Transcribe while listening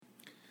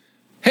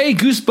Hey,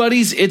 Goose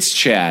Buddies, it's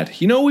Chad.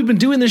 You know, we've been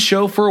doing this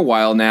show for a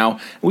while now, and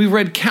we've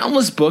read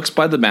countless books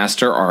by the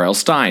master R.L.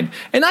 Stine.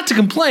 And not to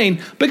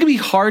complain, but it can be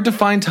hard to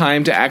find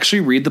time to actually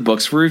read the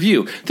books for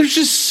review. There's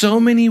just so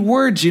many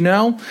words, you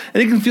know?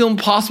 And it can feel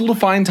impossible to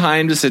find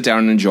time to sit down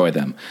and enjoy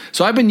them.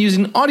 So I've been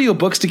using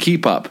audiobooks to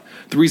keep up.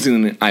 The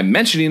reason I'm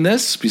mentioning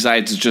this,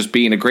 besides just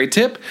being a great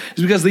tip,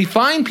 is because the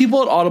fine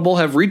people at Audible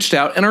have reached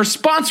out and are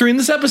sponsoring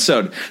this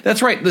episode.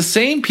 That's right, the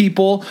same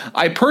people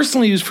I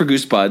personally use for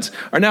Goose Buds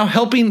are now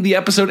helping the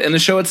episode and the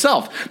show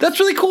itself. That's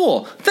really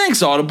cool.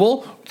 Thanks,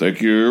 Audible. Thank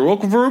you. You're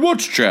welcome very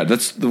much, Chad.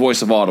 That's the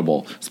voice of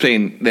Audible,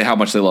 saying how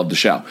much they love the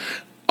show.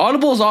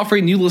 Audible is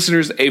offering new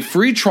listeners a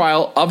free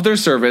trial of their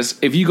service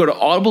if you go to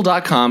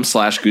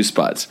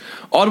audible.com/goosebuds.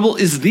 Audible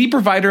is the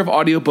provider of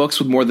audiobooks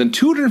with more than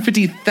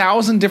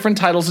 250,000 different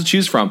titles to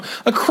choose from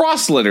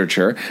across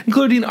literature,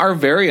 including our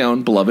very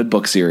own beloved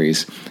book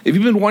series. If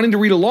you've been wanting to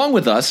read along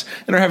with us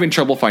and are having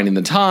trouble finding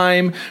the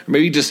time, or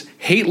maybe just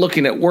hate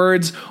looking at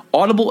words,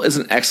 Audible is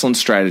an excellent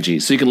strategy.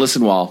 So you can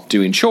listen while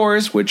doing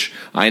chores, which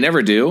I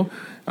never do.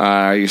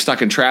 You're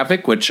stuck in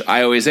traffic, which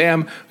I always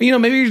am. You know,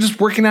 maybe you're just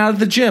working out at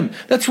the gym.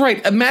 That's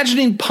right.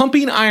 Imagining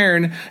pumping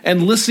iron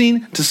and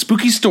listening to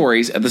spooky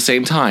stories at the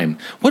same time.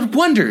 What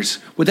wonders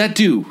would that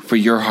do for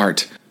your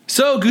heart?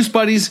 So, Goose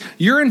Buddies,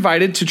 you're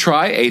invited to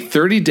try a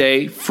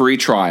 30-day free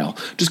trial.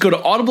 Just go to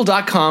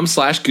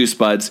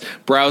audible.com/goosebuds,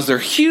 browse their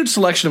huge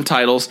selection of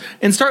titles,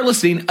 and start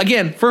listening,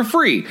 again, for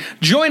free.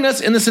 Join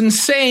us in this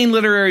insane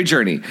literary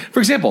journey.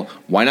 For example,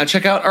 why not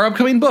check out our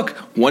upcoming book,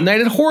 One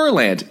Night at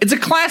Horrorland? It's a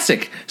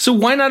classic, so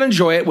why not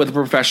enjoy it with a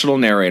professional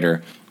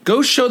narrator?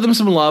 Go show them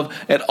some love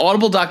at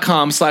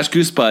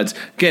audible.com/goosebuds.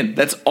 Again,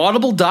 that's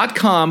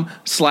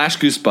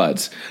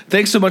audible.com/goosebuds.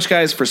 Thanks so much,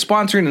 guys, for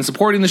sponsoring and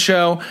supporting the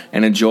show,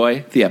 and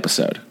enjoy the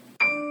episode.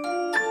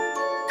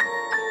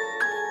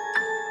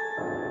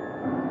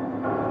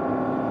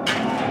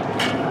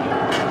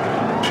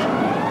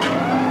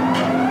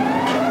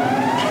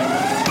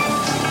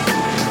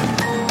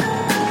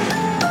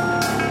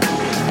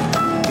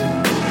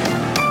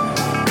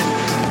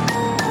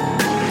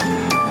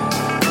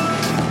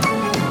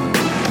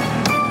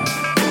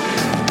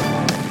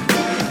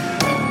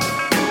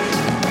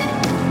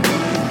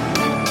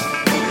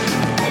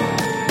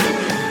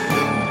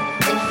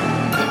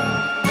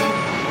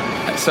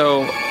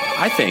 So,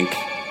 I think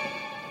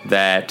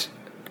that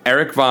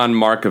Eric von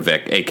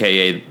Markovic,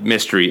 a.k.a.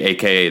 Mystery,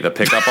 a.k.a. the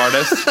pickup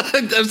artist.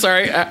 I'm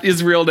sorry,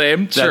 his real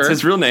name. That's sure.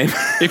 his real name.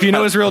 If you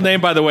know his real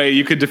name, by the way,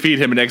 you could defeat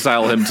him and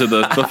exile him to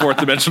the fourth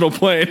dimensional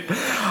plane.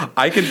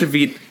 I can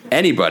defeat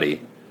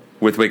anybody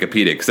with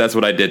Wikipedia, because that's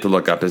what I did to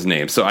look up his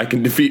name. So I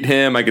can defeat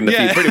him, I can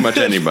defeat pretty much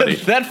anybody.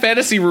 That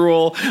fantasy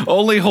rule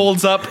only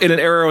holds up in an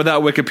era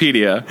without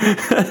Wikipedia.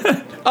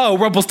 Oh,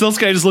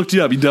 Rumpelstiltskin, I just looked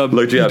you up, you dumb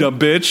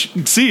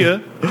bitch. See ya.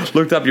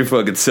 Looked up your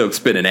fucking silk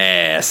spinning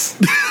ass.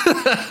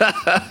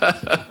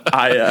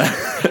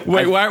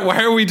 Wait,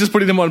 why are we just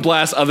putting him on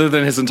blast other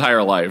than his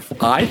entire life?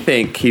 I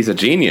think he's a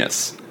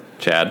genius,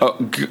 Chad. Oh,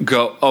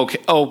 go.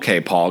 Okay,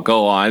 Paul,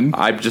 go on.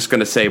 I'm just going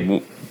to say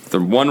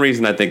the one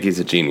reason I think he's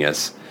a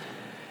genius.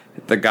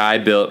 The guy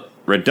built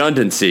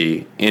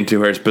redundancy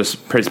into his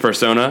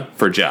persona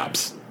for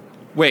Jobs.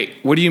 Wait,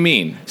 what do you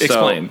mean?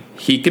 Explain. So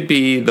he could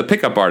be the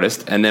pickup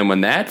artist, and then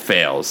when that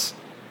fails,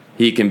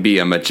 he can be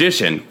a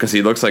magician, because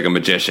he looks like a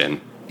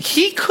magician.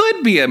 He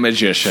could be a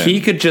magician.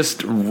 He could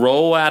just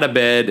roll out of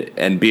bed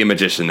and be a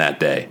magician that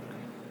day.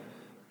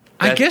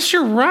 I guess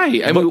you're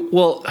right. I mean,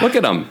 well, look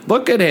at him.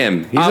 Look at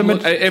him. He's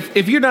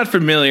if you're not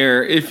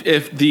familiar,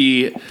 if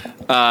the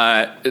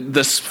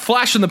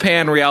flash in the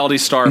pan reality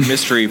star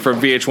Mystery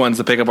from VH1's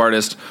The Pickup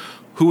Artist,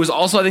 who was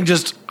also, I think,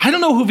 I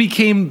don't know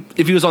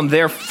if he was on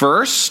there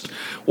first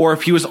or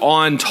if he was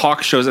on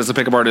talk shows as a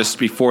pickup artist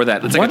before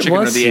that. It's like a chicken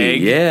or the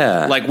egg.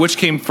 Yeah. Like, which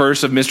came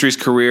first of Mystery's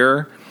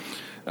career?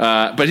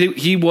 But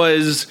he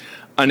was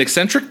an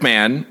eccentric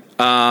man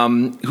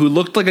who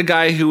looked like a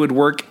guy who would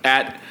work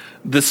at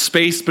the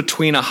space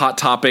between a Hot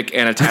Topic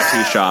and a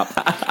tattoo shop.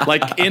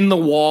 Like, in the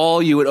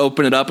wall, you would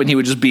open it up and he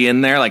would just be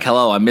in there like,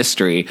 hello, I'm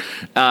Mystery.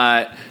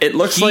 It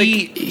looks like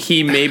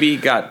he maybe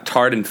got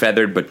tarred and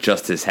feathered, but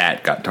just his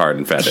hat got tarred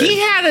and feathered. He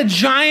had a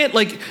giant,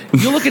 like,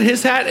 you look at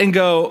his hat and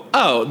go,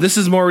 oh, this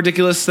is more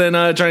ridiculous than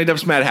Johnny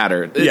Depp's Mad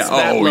Hatter. It's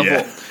that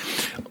level.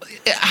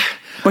 Yeah.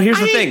 But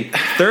here's the thing.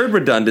 Third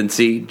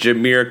redundancy,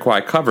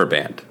 Jamiroquai cover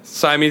band.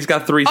 So, I mean, he's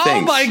got three things.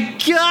 Oh, my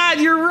God,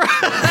 you're right.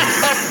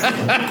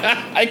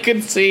 I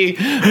could see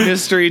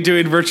Mystery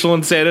doing virtual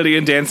insanity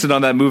and dancing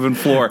on that moving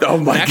floor. Oh,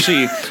 my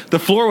Actually, the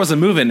floor wasn't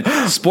moving.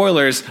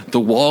 Spoilers, the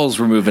walls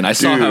were moving. I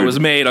saw how it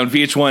was made on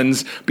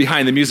VH1's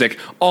Behind the Music,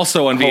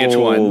 also on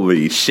VH1.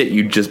 Holy shit,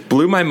 you just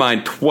blew my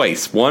mind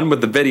twice. One,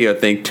 with the video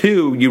thing.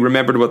 Two, you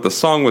remembered what the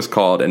song was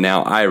called, and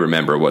now I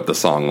remember what the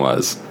song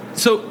was.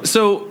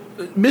 So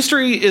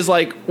Mystery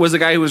was the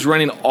guy who was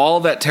running all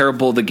that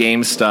terrible The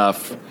Game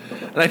stuff.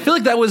 And I feel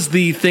like that was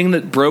the thing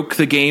that broke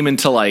the game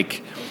into,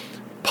 like,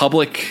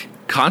 public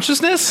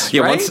consciousness.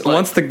 Yeah, right?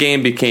 once the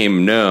game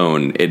became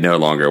known, it no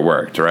longer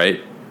worked, right?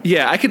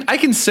 Yeah, I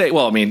can say.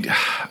 Well, I mean,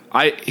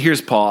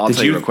 Here's Paul. I'll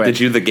tell you real quick. Did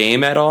you the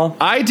game at all?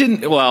 I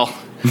didn't. Well,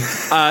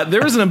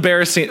 there was an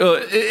embarrassing.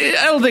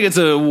 I don't think it's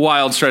a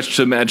wild stretch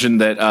to imagine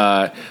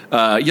that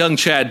young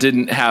Chad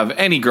didn't have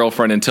any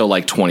girlfriend until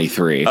like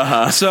 23.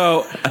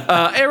 So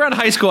around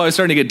high school, I was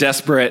starting to get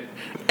desperate,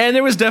 and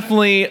there was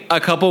definitely a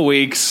couple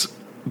weeks.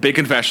 Big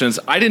confessions.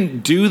 I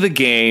didn't do the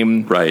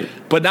game, right?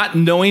 But not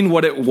knowing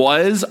what it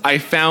was, I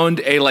found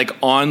a like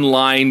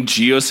online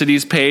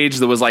GeoCities page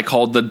that was like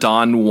called the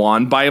Don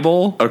Juan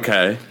Bible.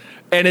 Okay.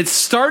 And it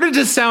started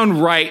to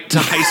sound right to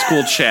high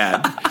school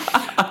Chad.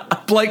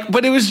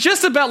 But it was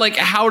just about like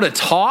how to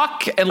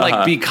talk and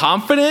like be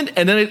confident.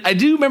 And then I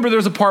do remember there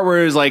was a part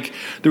where it was like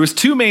there was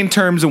two main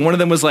terms, and one of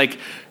them was like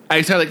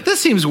I said like this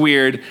seems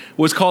weird.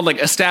 Was called like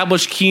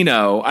established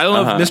Kino. I don't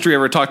know if Mystery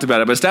ever talked about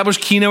it, but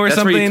established Kino or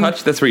something.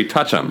 That's where you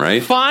touch them,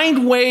 right?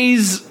 Find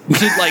ways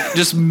to like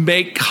just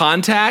make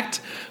contact.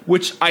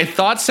 Which I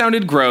thought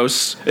sounded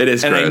gross. It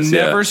is and gross, I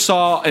never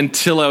saw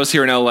until I was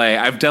here in LA.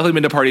 I've definitely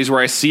been to parties where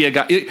I see a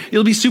guy.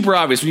 It'll be super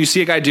obvious when you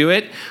see a guy do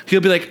it.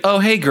 He'll be like, "Oh,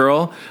 hey,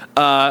 girl,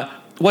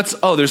 there's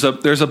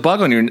a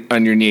bug on your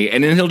knee,"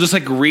 and then he'll just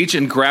like reach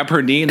and grab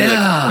her knee, and they're like,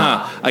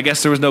 I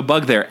guess there was no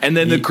bug there. And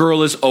then the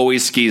girl is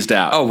always skeezed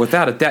out. Oh,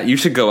 without a doubt, you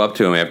should go up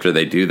to him after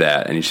they do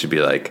that, and you should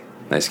be like,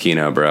 "Nice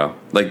Kino, bro,"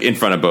 like in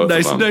front of both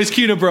of them. Nice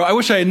Kino, bro. I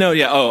wish I had known.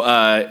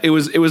 Yeah. It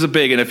was a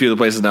big in a few of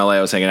the places in LA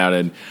I was hanging out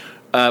in.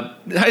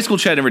 High school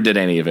Chad never did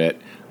any of it.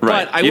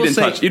 Right. But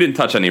you didn't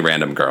touch any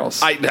random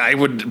girls. I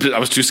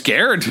was too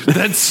scared.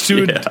 That's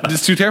too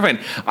terrifying.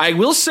 I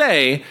will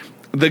say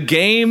the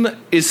game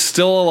is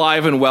still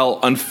alive and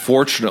well,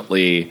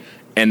 unfortunately,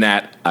 in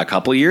that a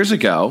couple of years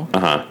ago,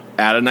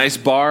 at a nice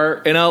bar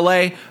in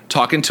LA,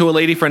 talking to a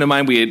lady friend of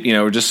mine. We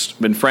had,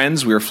 just been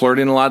friends. We were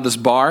flirting a lot at this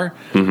bar,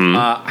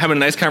 having a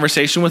nice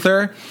conversation with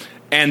her.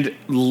 And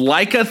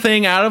like a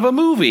thing out of a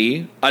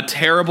movie, a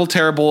terrible,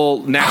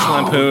 terrible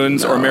National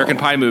Lampoon's or American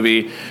Pie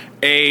movie,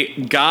 a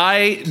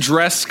guy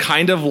dressed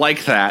kind of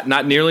like that,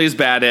 not nearly as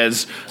bad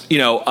as,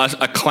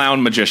 a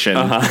clown magician.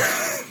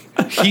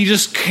 He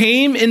just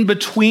came in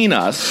between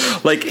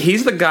us. Like,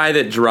 he's the guy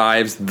that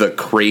drives the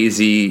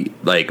crazy,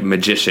 like,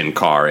 magician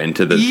car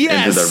into the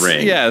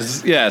ring.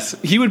 Yes.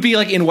 He would be,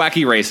 like, in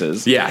Wacky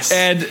Races. Yes.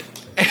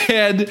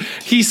 And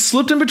he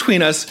slipped in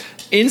between us,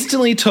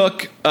 instantly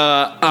took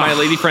my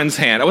lady friend's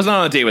hand. I wasn't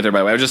on a date with her, by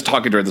the way. I was just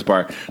talking to her at this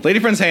bar. Lady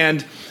friend's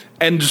hand,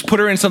 and just put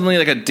her in something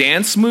like a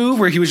dance move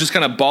where he was just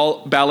kind of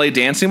ballet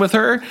dancing with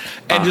her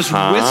and just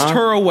whisked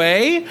her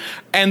away.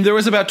 And there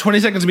was about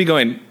 20 seconds of me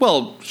going,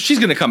 well, she's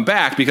going to come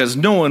back because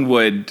no one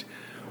would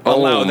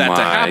allow that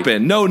to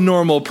happen. No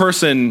normal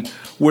person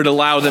would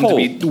allow them to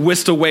be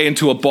whisked away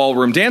into a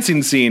ballroom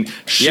dancing scene.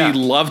 She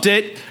loved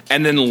it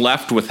and then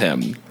left with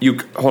him.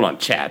 Hold on,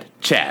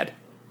 Chad.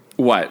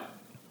 What?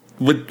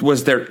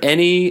 Was there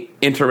any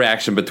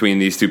interaction between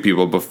these two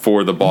people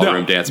before the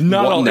ballroom dance?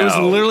 Not at all. It was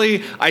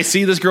literally, I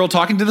see this girl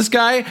talking to this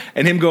guy,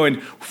 and him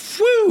going,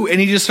 whoo, and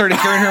he just started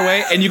carrying her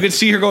away, and you could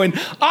see her going,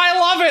 I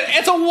love it.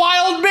 It's a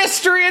wild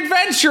mystery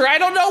adventure. I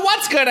don't know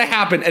what's going to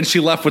happen. And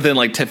she left within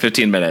like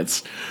 10-15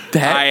 minutes.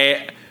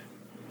 That's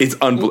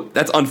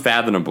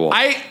unfathomable.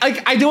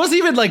 I wasn't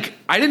even like,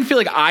 I didn't feel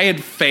like I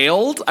had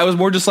failed. I was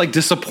more just like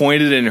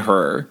disappointed in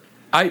her.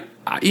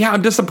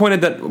 I'm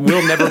disappointed that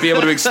we'll never be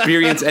able to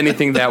experience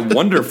anything that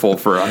wonderful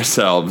for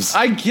ourselves.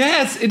 I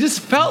guess it just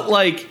felt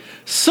like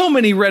so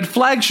many red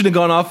flags should have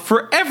gone off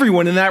for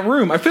everyone in that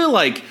room. I feel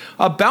like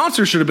a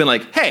bouncer should have been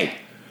like, hey,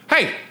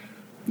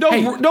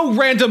 no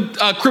random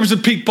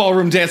Crimson Peak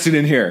ballroom dancing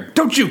in here.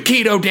 Don't you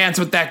keto dance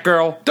with that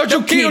girl. Don't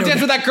you keto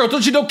dance with that girl.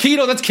 Don't you know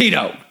keto? That's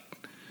keto.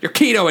 You're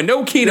ketoing,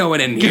 no ketoing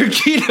in here. You're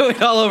ketoing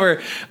all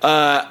over.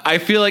 I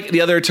feel like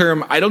the other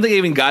term, I don't think I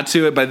even got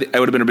to it, but it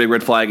would have been a big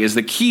red flag, is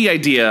the key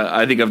idea,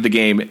 I think, of the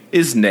game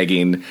is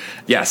negging.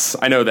 Yes,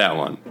 I know that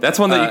one. That's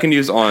one that you can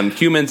use on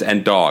humans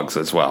and dogs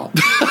as well.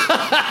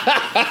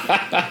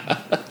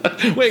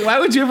 Wait, why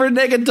would you ever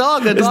neg a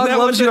dog? The dog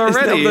loves you already.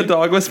 Isn't that what the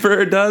dog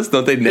whisperer does?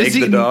 Don't they neg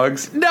the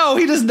dogs? No,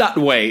 he does not.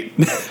 Wait.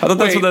 I thought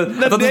that's what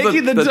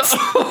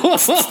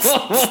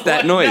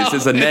that noise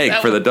is a neg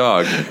for the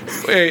dog.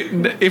 Wait,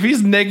 if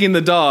he's negging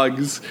the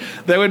dogs,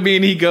 that would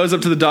mean he goes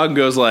up to the dog and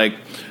goes like,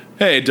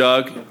 hey,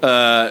 dog,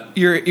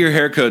 your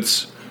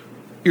haircut's,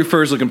 your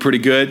fur's looking pretty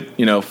good,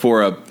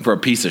 for a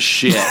piece of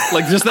shit.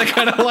 Like, just that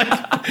kind of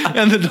like,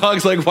 and the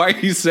dog's like, why are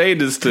you saying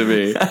this to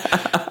me?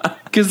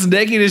 Because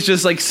negging is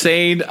just like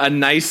saying a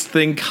nice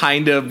thing,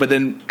 kind of, but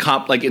then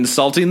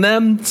insulting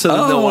them, so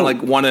that they'll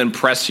want to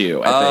impress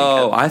you.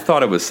 I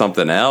thought it was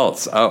something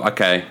else. Oh,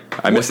 okay,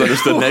 I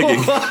misunderstood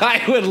negging.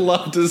 I would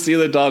love to see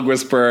the dog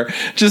whisperer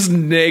just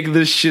neg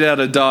the shit out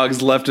of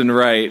dogs left and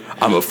right.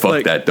 I'm gonna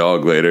fuck that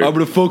dog later. I'm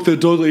gonna fuck that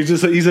dog. He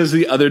says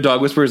the other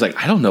dog whisperer is like,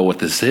 I don't know what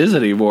this is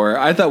anymore.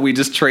 I thought we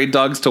just trade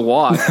dogs to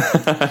walk.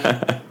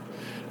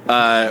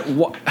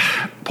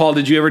 Paul,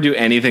 did you ever do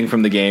anything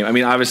from the game? I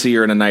mean, obviously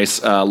you're in a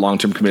nice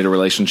long-term committed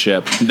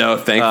relationship. No,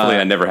 thankfully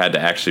I never had to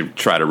actually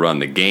try to run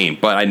the game,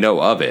 but I know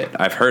of it.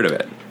 I've heard of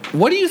it.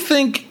 What do you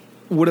think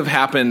would have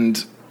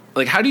happened?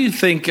 Like, how do you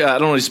think? I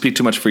don't want to speak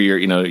too much for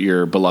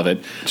your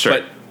beloved. Sure.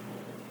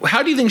 But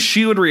How do you think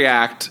she would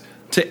react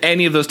to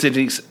any of those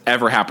techniques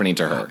ever happening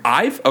to her?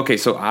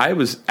 So I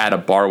was at a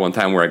bar one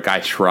time where a guy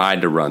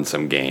tried to run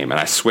some game, and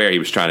I swear he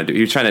was trying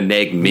to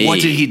nag me.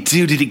 What did he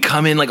do? Did he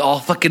come in like all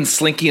fucking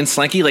slinky and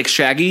slanky like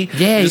Shaggy?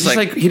 Yeah, he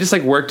just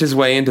worked his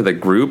way into the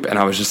group, and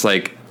I was just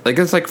like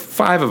it's like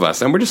 5 of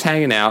us, and we're just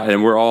hanging out,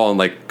 and we're all in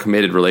like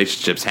committed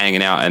relationships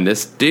hanging out, and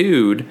this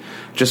dude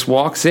just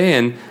walks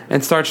in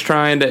and starts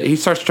trying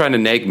to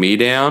nag me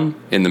down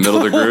in the middle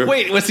of the group.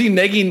 Wait, was he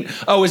negging?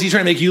 Oh, was he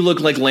trying to make you look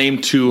like lame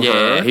to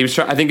her? Yeah, he was.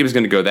 I think he was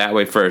going to go that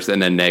way first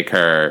and then nag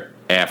her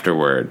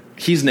afterward.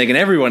 He's negging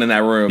everyone in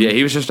that room. Yeah,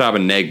 he was just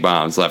dropping neg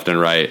bombs left and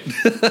right.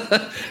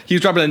 He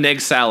was dropping a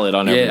neg salad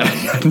on everyone.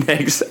 Yeah,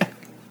 neg salad.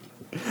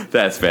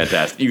 That's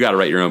fantastic. You got to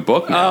write your own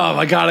book now. Oh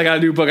my god, I got a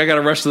new book. I got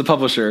to rush to the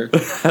publisher.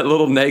 A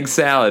little neg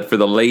salad for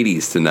the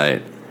ladies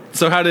tonight.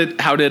 So how did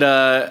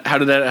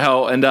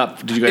that end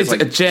up? Did you guys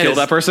kill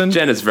that person?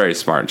 Jen is very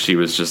smart. She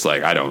was just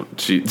like,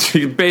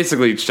 she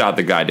basically shot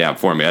the guy down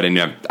for me. I didn't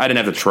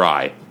have to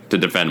try to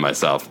defend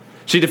myself.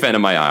 She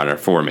defended my honor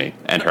for me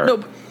and her.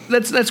 No,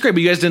 that's great.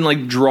 But you guys didn't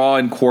like draw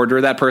and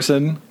quarter that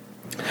person?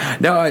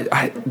 No,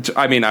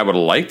 I mean I would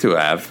have liked to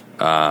have.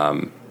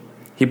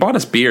 He bought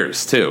us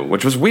beers too,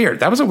 which was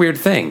weird. That was a weird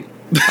thing.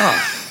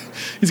 Oh.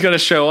 He's got to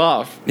show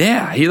off.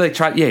 Yeah, he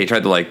tried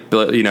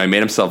to he made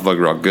himself look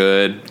real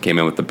good. Came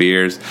in with the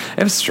beers.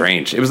 It was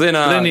strange. It was in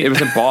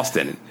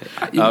Boston.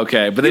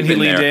 Okay, but then he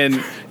leaned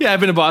in. Yeah,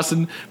 I've been to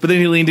Boston. But then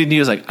he leaned in and he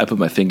was like, "I put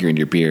my finger in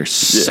your beer.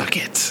 Suck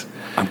it.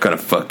 I'm gonna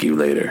fuck you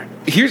later."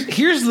 Here's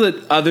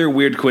the other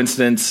weird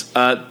coincidence.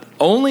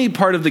 Only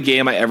part of the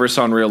game I ever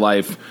saw in real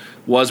life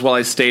was while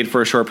I stayed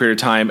for a short period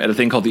of time at a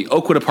thing called the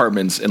Oakwood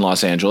Apartments in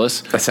Los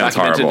Angeles. That sounds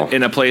horrible.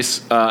 In a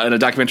place, in a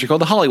documentary called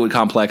The Hollywood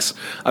Complex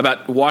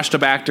about washed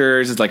up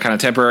actors. It's like kind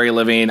of temporary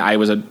living. I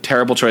was a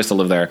terrible choice to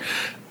live there.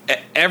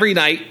 Every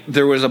night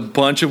there was a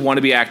bunch of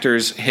wannabe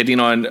actors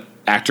hitting on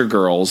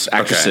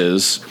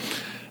actresses,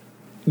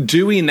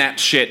 doing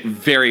that shit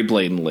very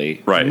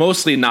blatantly, right?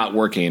 Mostly not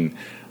working.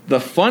 The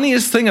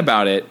funniest thing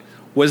about it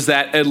was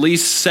that at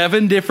least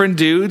 7 different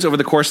dudes over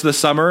the course of the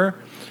summer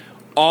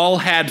all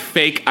had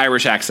fake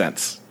Irish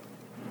accents.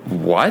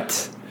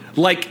 What?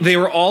 Like they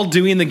were all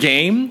doing the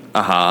game,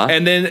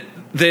 and then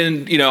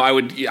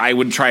I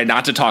would try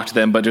not to talk to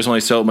them, but there's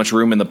only so much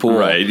room in the pool,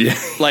 right? Yeah.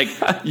 Like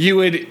you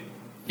would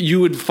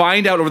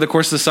find out over the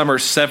course of the summer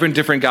 7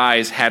 different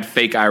guys had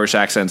fake Irish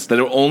accents that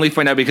would only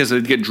find out because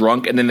they'd get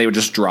drunk and then they would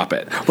just drop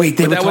it. Wait,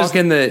 they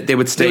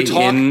would stay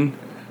in.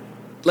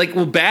 Like,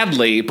 well,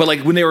 badly, but like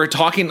when they were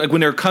talking, like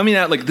when they were coming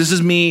out, like this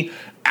is me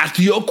at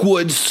the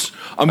Oakwoods.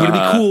 I'm gonna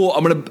be cool.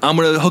 I'm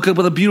gonna hook up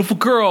with a beautiful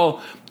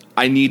girl.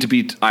 I need to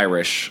be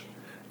Irish,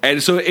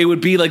 and so it would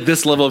be like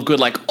this level of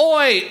good. Like,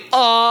 oi,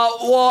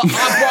 well,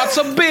 I brought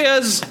some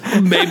beers,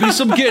 maybe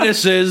some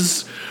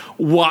Guinnesses.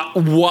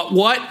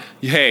 What?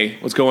 Hey,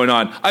 what's going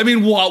on? I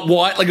mean, what?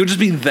 Like it would just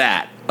be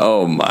that.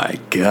 Oh my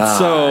god!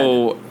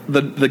 So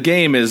the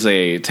game is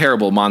a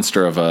terrible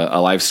monster of a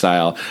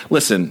lifestyle.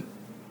 Listen.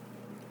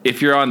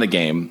 If you're on the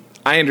game,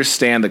 I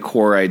understand the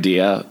core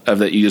idea of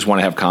that you just want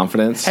to have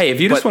confidence. Hey,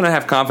 if you just want to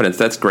have confidence,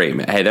 that's great,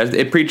 man. Hey,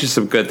 it preaches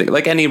some good things.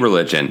 Like any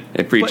religion,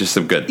 it preaches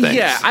some good things.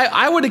 Yeah,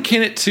 I would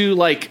akin it to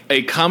like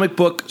a comic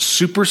book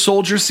super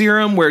soldier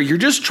serum where you're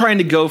just trying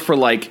to go for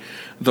like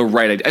the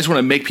right idea. I just want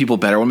to make people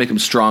better. I want to make them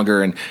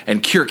stronger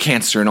and cure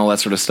cancer and all that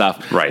sort of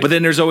stuff. Right. But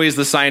then there's always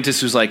the scientist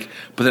who's like,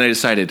 but then I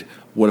decided,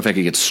 what if I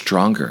could get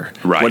stronger?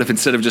 Right. What if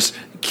instead of just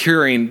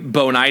curing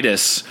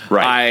bonitis,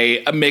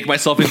 I make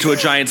myself into a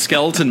giant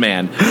skeleton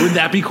man? Would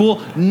that be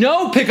cool?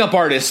 No, pickup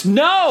artist.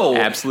 No.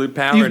 Absolute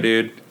power,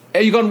 dude.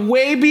 You've gone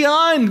way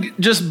beyond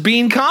just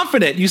being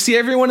confident. You see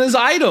everyone as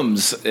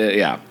items.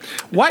 Yeah.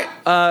 Why?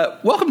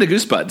 Welcome to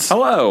Goosebuds.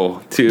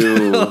 Hello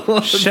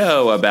to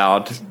show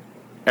about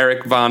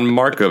Eric von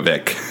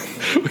Markovic.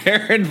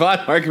 Aaron von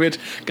Markovic.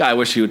 God, I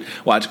wish you would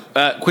watch.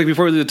 Quick,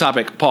 before we do the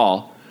topic,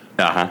 Paul.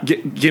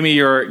 Give me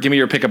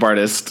your pickup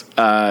artist.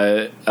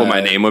 What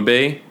my name would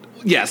be?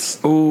 Yes.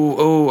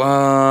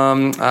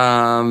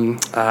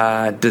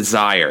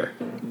 Desire.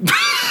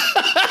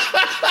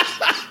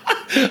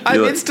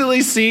 I'm instantly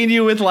seeing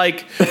you with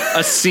like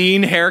a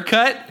scene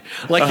haircut,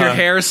 like your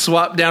hair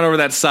swapped down over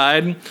that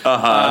side,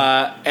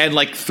 and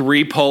like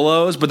 3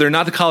 polos, but they're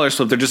not the collar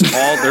slip. They're just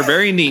they're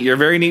very neat. You're a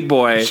very neat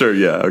boy. Sure,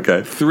 yeah,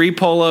 okay. 3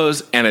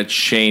 polos and a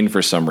chain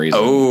for some reason.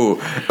 Oh,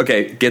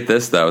 okay. Get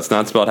this though. It's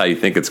not spelled how you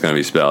think it's going to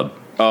be spelled.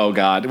 Oh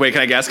God. Wait,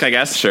 can I guess?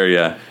 Sure,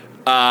 yeah.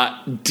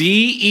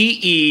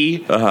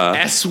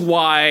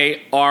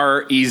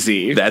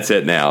 DEESYREZ. That's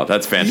it now.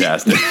 That's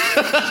fantastic.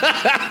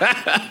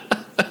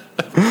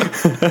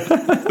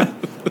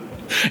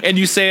 And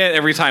you say it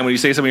every time. When you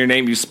say some of your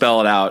name, you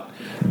spell it out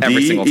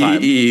every single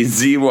time.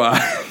 DEEZY.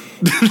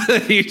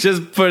 You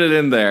just put it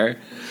in there.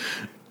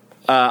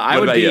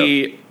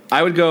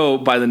 I would go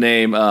by the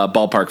name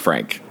Ballpark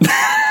Frank.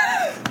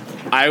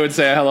 I would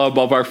say hello,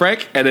 Ballpark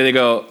Frank, and then they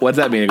go, "What's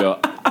that mean?" I go,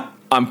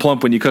 "I'm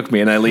plump when you cook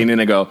me," and I lean in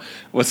and go,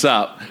 "What's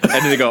up?" And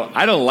then they go,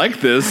 "I don't like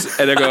this,"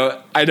 and I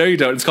go, "I know you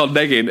don't. It's called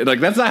negging." And like,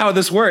 that's not how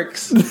this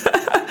works.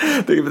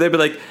 They'd be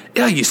like,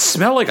 yeah, you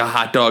smell like a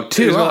hot dog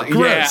too. Oh,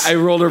 yeah, I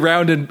rolled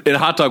around in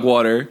hot dog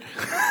water.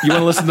 You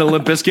want to listen to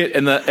Limp Bizkit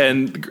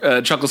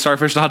and Chocolate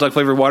Starfish and Hot Dog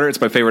Flavored Water?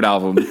 It's my favorite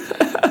album.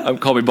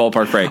 Call me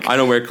Ballpark Frank. I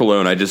don't wear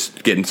cologne. I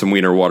just get in some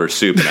wiener water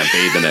soup and I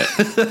bathe in it.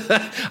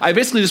 I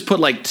basically just put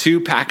like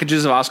 2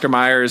 packages of Oscar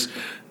Mayer's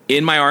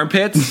in my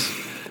armpits.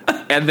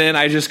 And then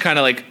I just kind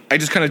of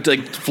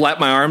like flap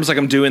my arms like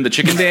I'm doing the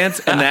chicken dance,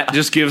 and that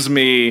just gives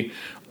me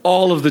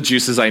all of the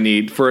juices I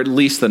need for at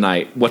least the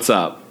night. What's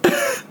up?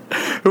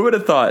 Who would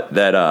have thought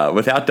that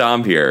without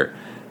Dom here,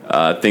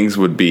 things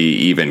would be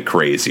even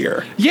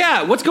crazier?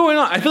 Yeah, what's going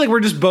on? I feel like we're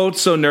just both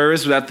so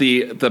nervous without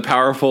the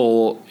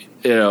powerful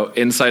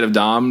insight of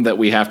Dom that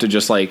we have to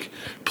just like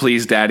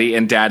please Daddy,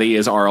 and Daddy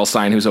is R.L.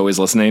 Stein, who's always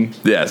listening.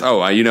 Yes.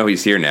 Oh,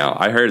 he's here now.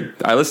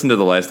 I listened to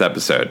the last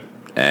episode,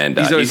 and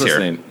he's always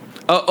listening. Here.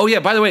 Oh yeah.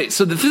 By the way,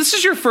 so this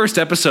is your first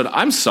episode.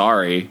 I'm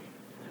sorry.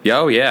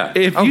 Oh yeah.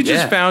 If you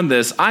just found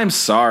this, I'm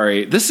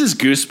sorry. This is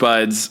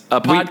Goosebuds,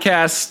 a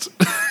podcast.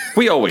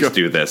 We always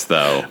do this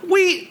though.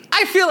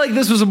 I feel like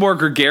this was a more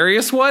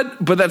gregarious one,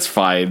 but that's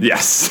fine.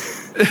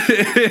 Yes.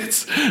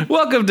 It's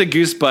welcome to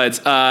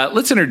Goosebuds.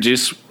 Let's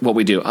introduce what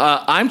we do.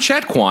 I'm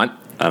Chad Quant,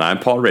 and I'm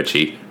Paul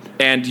Ritchie.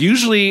 And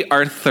usually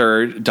our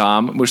third,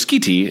 Dom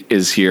Moschiti,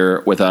 is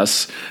here with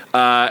us.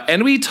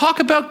 And we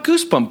talk about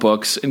Goosebump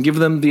books and give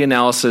them the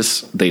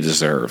analysis they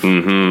deserve.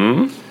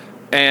 Mm-hmm.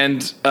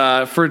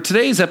 And for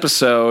today's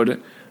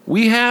episode,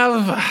 we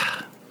have...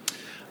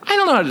 I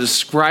don't know how to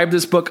describe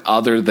this book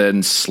other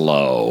than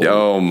slow.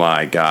 Oh,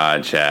 my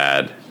God,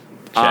 Chad.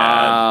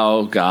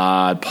 Oh,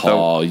 God,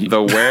 Paul.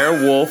 The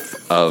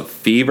Werewolf of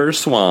Fever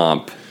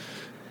Swamp.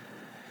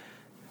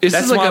 I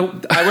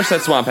wish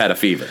that swamp had a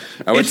fever.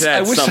 I wish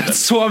that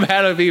swamp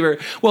had a fever.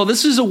 Well,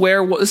 this is a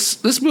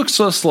werewolf. This book's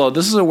so slow.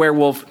 This is a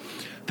werewolf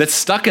that's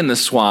stuck in the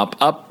swamp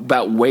up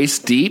about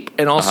waist deep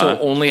and also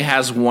only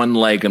has one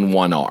leg and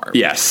one arm.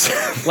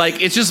 Yes. Like,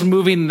 it's just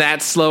moving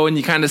that slow, and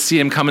you kind of see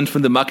him coming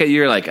from the muck at you.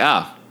 You're like,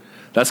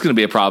 that's going to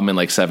be a problem in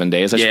like 7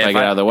 days. I should probably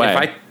get out of the way. If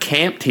I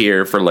camped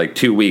here for like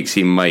 2 weeks,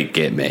 he might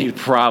get me. He'd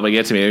probably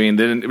get to me. I mean,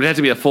 it would have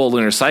to be a full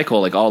lunar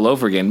cycle, like all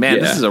over again. Man,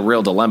 This is a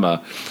real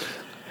dilemma.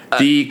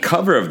 The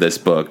cover of this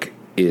book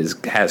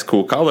has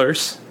cool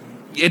colors.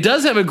 It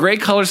does have a great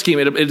color scheme.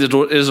 It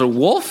is a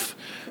wolf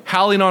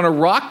howling on a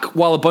rock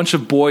while a bunch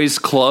of boys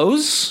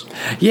close.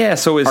 Yeah,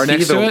 so is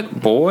he the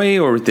boy,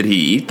 or did he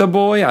eat the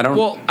boy? I don't...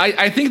 Well,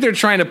 I think they're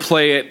trying to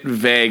play it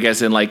vague,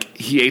 as in, like,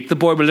 he ate the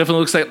boy, but it definitely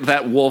looks like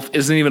that wolf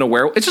isn't even a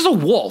werewolf. It's just a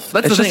wolf.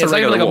 That's the thing. It's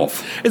not even like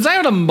wolf. It's not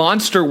even a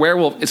monster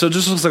werewolf. So it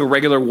just looks like a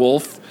regular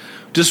wolf.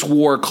 Just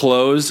wore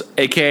clothes,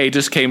 a.k.a.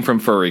 just came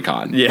from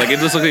FurryCon. Yeah. Like, it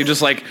just looks like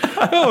just like,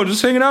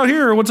 just hanging out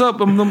here. What's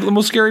up? I'm the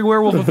most scary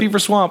werewolf of Fever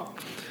Swamp.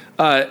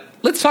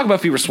 Let's talk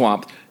about Fever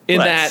Swamp.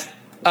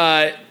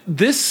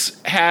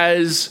 This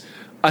has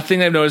a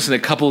thing I've noticed in a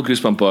couple of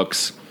Goosebump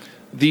books.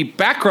 The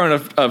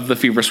background of the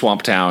Fever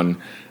Swamp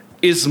town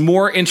is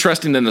more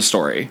interesting than the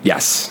story.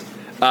 Yes.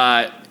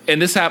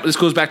 And this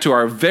goes back to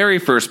our very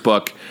first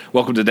book,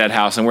 Welcome to Dead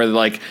House, and where they're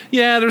like,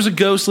 yeah, there's a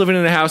ghost living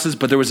in the houses,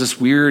 but there was this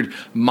weird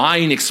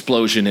mine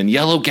explosion and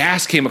yellow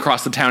gas came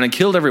across the town and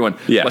killed everyone.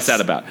 Yes. What's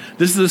that about?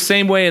 This is the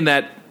same way in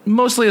that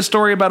mostly a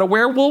story about a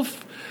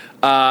werewolf,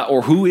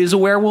 or who is a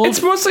werewolf.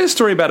 It's mostly a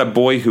story about a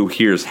boy who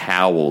hears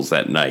howls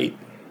at night.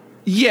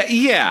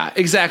 Yeah,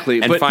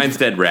 exactly. And finds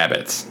dead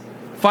rabbits.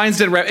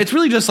 It's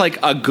really just like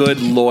a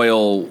good,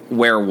 loyal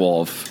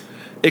werewolf,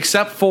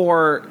 except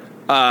for...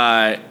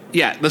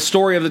 the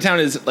story of the town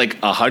is like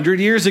 100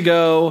 years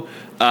ago.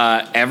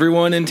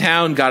 Everyone in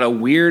town got a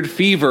weird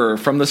fever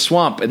from the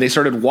swamp, and they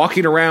started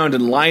walking around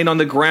and lying on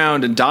the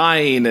ground and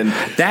dying. And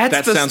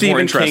that the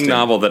Stephen King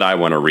novel that I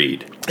want to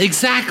read.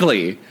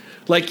 Exactly.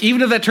 Like,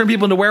 even if that turned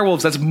people into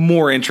werewolves, that's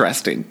more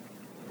interesting.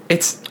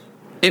 And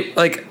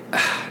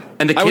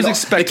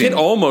the kid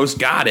almost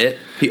got it.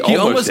 He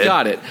almost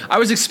got it. I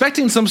was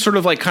expecting some sort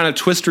of like kind of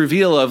twist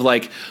reveal of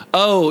like,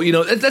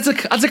 that's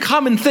a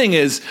common thing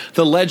is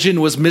the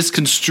legend was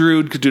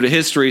misconstrued due to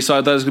history. So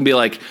I thought it was going to be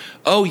like,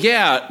 oh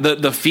yeah,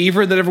 the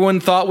fever that everyone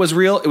thought was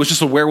real, it was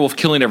just a werewolf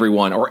killing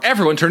everyone, or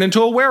everyone turned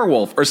into a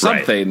werewolf or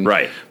something.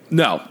 Right.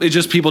 No, it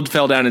just people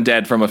fell down and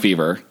dead from a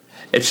fever.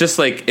 It's just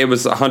like it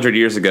was 100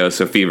 years ago,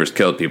 so fevers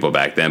killed people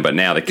back then. But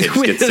now the kids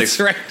get sick.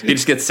 Right. You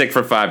just get sick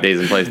for 5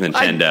 days and plays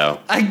Nintendo.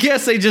 I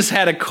guess they just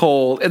had a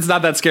cold. It's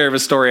not that scary of a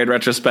story in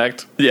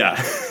retrospect.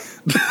 Yeah,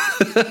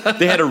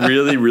 they had a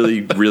really,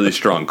 really, really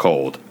strong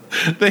cold.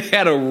 They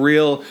had a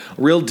real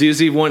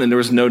doozy one, and there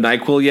was no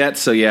NyQuil yet.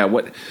 So yeah,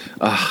 what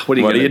are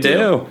you going to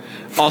do?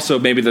 Also,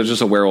 maybe there's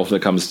just a werewolf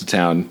that comes to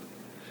town.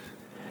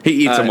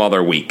 He eats them while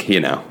they're weak.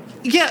 Yeah,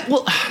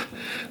 well.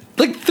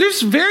 Like,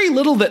 there's very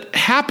little that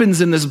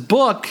happens in this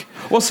book.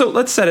 Well, so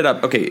let's set it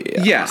up. Okay.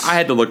 Yes. I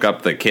had to look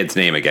up the kid's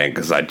name again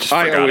because I just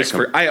forgot.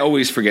 I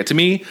always forget. To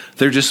me,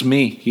 they're just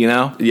me, you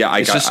know? Yeah,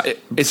 it's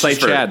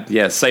just Chad.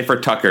 Yeah, Cypher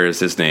Tucker is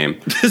his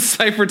name.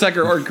 Cypher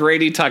Tucker or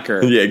Grady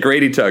Tucker. Yeah,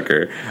 Grady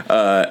Tucker.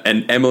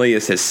 And Emily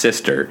is his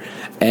sister.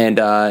 And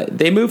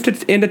they moved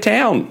into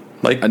town.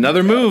 Like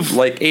another move.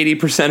 Like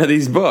 80% of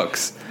these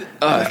books.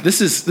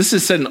 This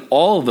is set in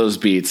all of those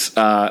beats.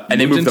 And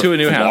they moved into a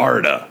new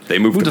Florida. house. They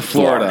moved to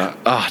Florida.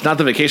 Not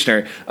the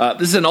vacationary.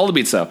 This is in all the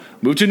beats though.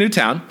 Moved to a new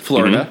town,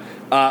 Florida.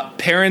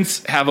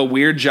 Parents have a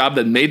weird job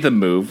that made them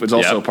move. It's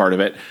also a part of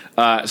it.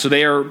 So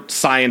they are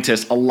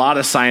scientists. A lot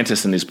of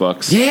scientists in these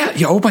books. Yeah.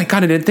 Oh my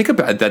God. I didn't think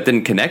about it. That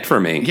didn't connect for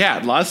me.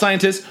 Yeah, a lot of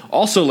scientists.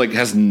 Also, like,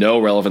 has no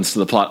relevance to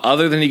the plot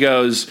other than he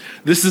goes,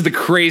 this is the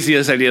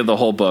craziest idea of the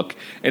whole book.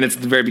 And it's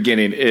at the very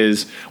beginning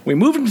is we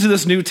moved into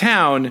this new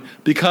town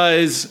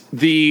because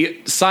the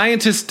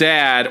scientist's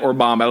dad or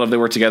mom, I don't know if they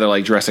work together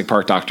like Jurassic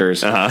Park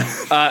doctors,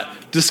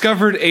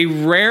 discovered a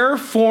rare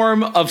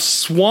form of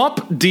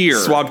swamp deer.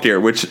 Swamp deer,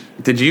 which,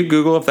 did you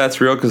Google if that's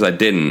real? Because I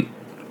didn't.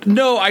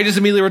 No, I just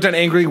immediately wrote down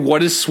angry,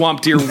 what is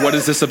swamp deer? What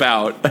is this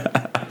about?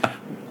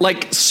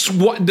 Like,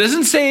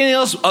 doesn't say anything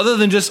else other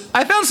than just,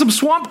 I found some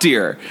swamp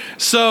deer.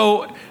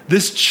 So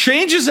this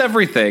changes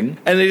everything,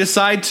 and they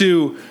decide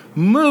to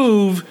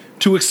move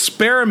to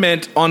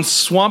experiment on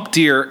swamp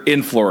deer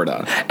in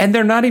Florida. And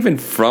they're not even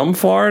from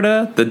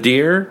Florida, the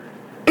deer.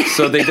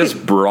 So they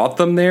just brought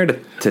them there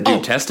to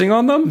do testing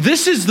on them?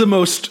 This is the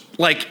most,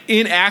 like,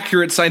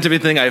 inaccurate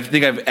scientific thing I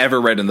think I've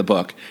ever read in the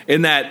book.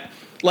 In that,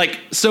 like,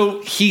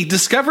 so he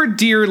discovered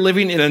deer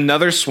living in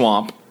another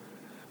swamp,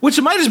 which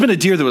it might have just been a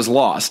deer that was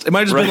lost. It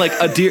might have just been like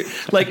a deer,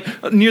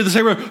 like near the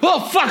same road.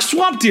 Oh, fuck,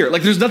 swamp deer.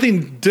 Like, there's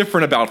nothing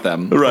different about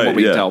them from what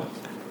we can tell.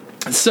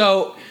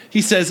 So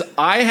he says,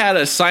 I had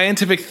a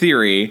scientific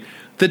theory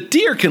that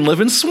deer can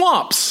live in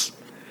swamps.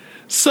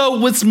 So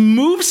let's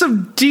move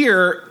some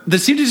deer that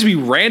seem to just be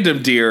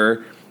random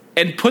deer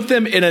and put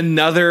them in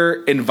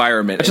another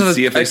environment and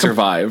see if they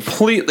survive.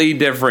 Completely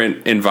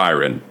different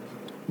environment.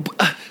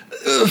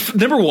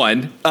 Number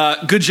one,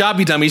 good job,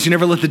 you dummies. You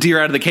never let the deer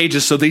out of the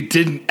cages, so they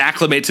didn't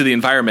acclimate to the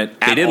environment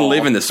at all. They didn't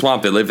live in the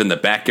swamp. They lived in the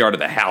backyard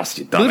of the house,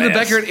 you dumbass. They lived in the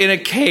backyard in a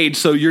cage,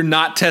 so you're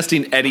not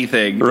testing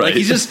anything. Right.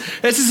 Like,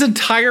 that's his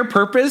entire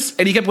purpose,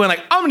 and he kept going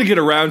like, I'm going to get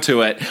around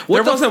to it.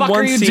 What the fuck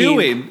are you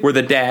doing? Where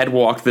the dad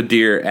walked the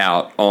deer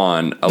out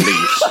on a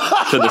leash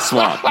to the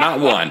swamp. Not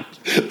one.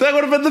 That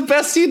would have been the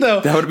best scene,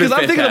 though. That would have been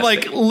fantastic. Because I'm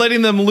thinking of, like,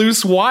 letting them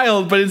loose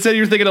wild, but instead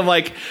you're thinking of,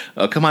 like,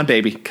 oh, come on,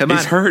 baby. Come on.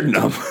 He's hurting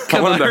them.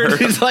 Come on.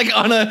 He's, like,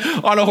 on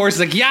a horse.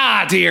 He's like,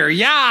 yeah, deer,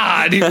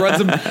 yeah. And he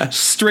runs him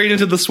straight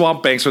into the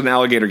swamp banks where an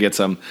alligator gets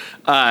him.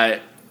 There's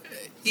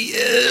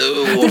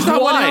not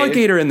one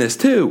alligator in this,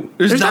 too.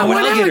 There's not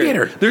one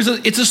alligator.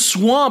 It's a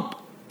swamp.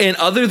 And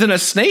other than a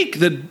snake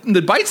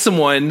that bites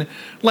someone,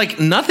 like,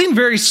 nothing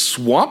very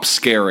swamp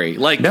scary.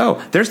 Like,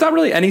 no, there's not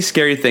really any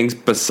scary things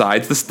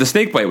besides the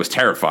snake bite was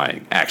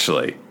terrifying,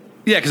 actually.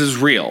 Yeah, because it was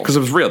real. Because it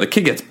was real. The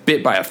kid gets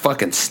bit by a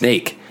fucking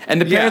snake. And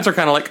the parents are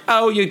kind of like,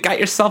 oh, you got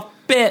yourself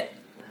bit.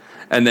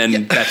 And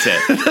then that's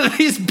it.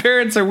 These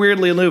parents are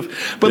weirdly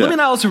aloof. But let me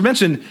also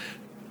mention,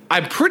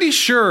 I'm pretty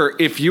sure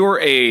if you're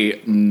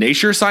a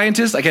nature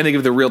scientist, I can't think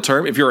of the real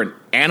term, if you're an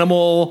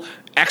animal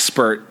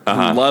expert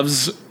who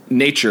loves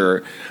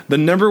nature, the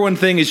number one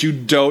thing is you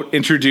don't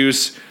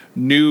introduce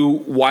new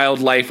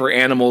wildlife or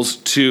animals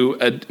to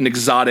an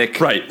exotic.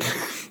 Right.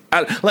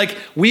 Like,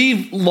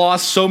 we've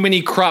lost so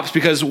many crops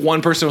because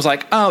one person was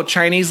like, oh,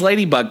 Chinese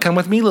ladybug, come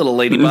with me, little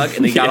ladybug.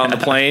 And they got on the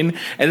plane.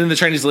 And then the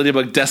Chinese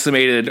ladybug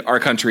decimated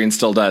our country and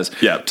still does.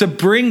 Yeah. To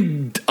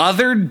bring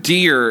other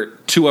deer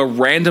to a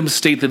random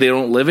state that they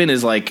don't live in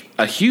is like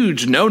a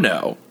huge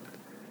no-no.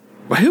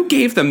 Well, who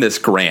gave them this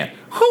grant?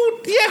 Who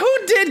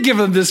did give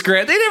them this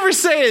grant? They never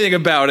say anything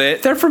about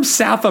it. They're from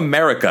South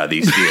America,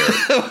 these deer.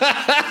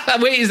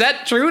 Wait, is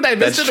that true?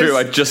 That's true.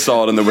 I just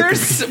saw it in the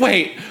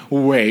Wikipedia.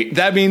 Wait.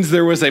 That means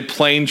there was a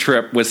plane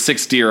trip with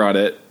 6 deer on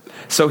it.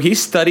 So he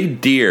studied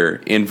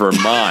deer in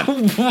Vermont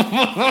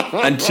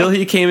until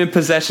he came in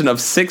possession of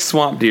 6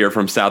 swamp deer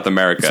from South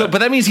America. But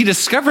that means he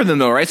discovered them,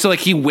 though, right? So, like,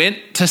 he went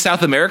to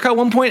South America at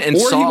one point and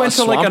saw he went a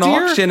to like an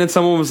deer? auction and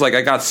someone was like,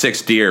 I got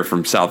 6 deer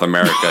from South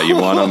America. You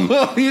want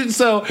them?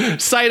 So,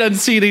 sight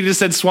unseen, he just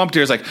said swamp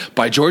deer. It's like,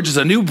 by George, is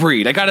a new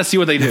breed. I got to see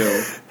what they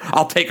do.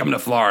 I'll take them to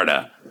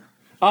Florida.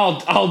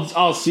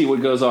 I'll see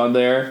what goes on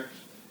there.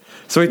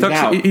 So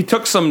he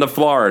took some to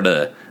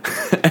Florida.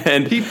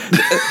 And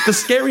the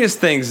scariest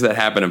things that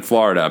happen in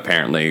Florida,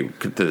 apparently,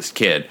 to this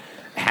kid,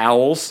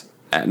 howls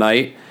at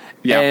night,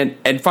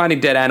 and finding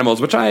dead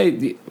animals,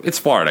 it's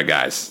Florida,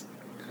 guys.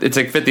 It's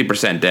like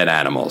 50% dead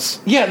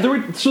animals. Yeah, there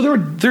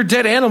were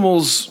dead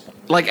animals,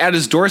 like, at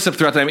his doorstep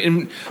throughout the time.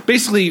 And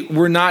basically,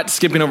 we're not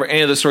skipping over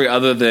any of the story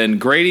other than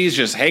Grady's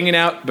just hanging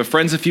out,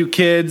 befriends a few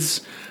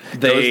kids.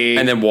 And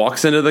then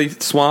walks into the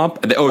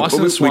swamp.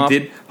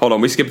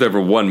 We skipped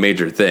over one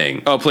major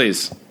thing. Oh,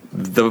 please.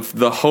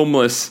 The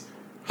homeless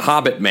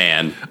hobbit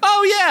man.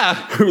 Oh, yeah.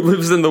 Who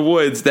lives in the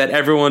woods that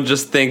everyone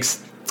just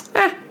thinks,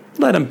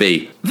 let him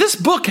be. This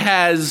book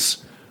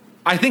has,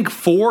 I think,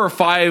 4 or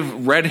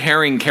 5 red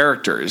herring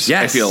characters,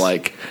 yes. I feel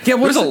like. Yeah,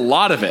 there's a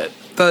lot of it.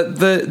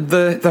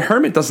 The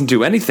hermit doesn't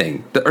do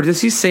anything. Or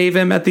does he save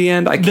him at the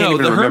end? I can't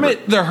even remember.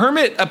 The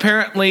hermit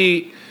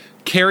apparently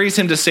carries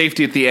him to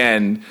safety at the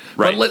end.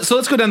 Right. So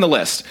let's go down the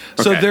list.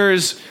 Okay. So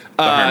there's...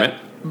 the hermit.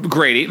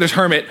 Grady. There's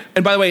Hermit.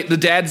 And by the way, the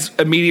dad's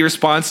immediate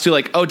response to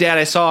like, oh, Dad,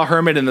 I saw a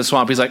hermit in the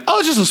swamp. He's like, oh,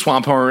 it's just a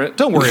swamp hermit.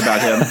 Don't worry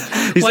about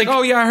him. He's like,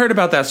 oh, yeah, I heard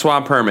about that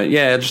swamp hermit.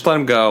 Yeah, just let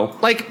him go.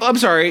 Like, I'm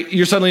sorry,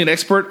 you're suddenly an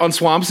expert on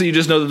swamps and you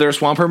just know that there are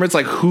swamp hermits?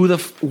 Like,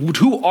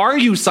 who are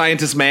you,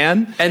 scientist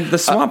man? And the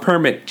swamp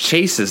hermit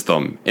chases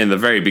them in the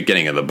very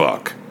beginning of the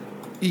book.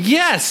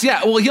 Yes,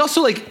 yeah. Well, he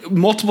also, like,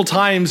 multiple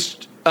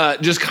times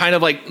just kind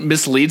of, like,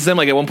 misleads them.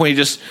 Like, at one point he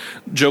just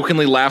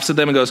jokingly laughs at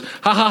them and goes,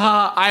 ha, ha,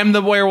 ha, I'm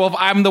the werewolf,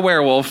 I'm the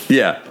werewolf.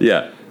 Yeah,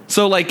 yeah.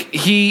 So, like,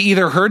 he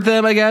either heard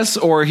them, I guess,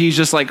 or he's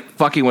just, like,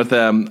 fucking with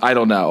them. I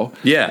don't know.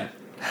 Yeah.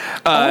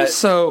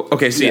 Also,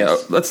 okay, so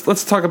yes. yeah,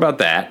 let's talk about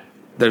that.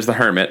 There's the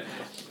hermit.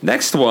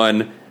 Next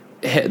one,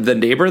 the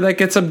neighbor that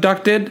gets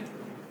abducted.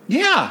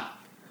 Yeah.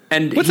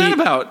 And what's that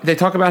about? They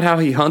talk about how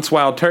he hunts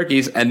wild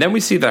turkeys, and then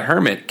we see the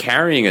hermit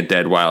carrying a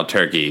dead wild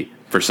turkey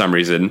for some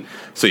reason.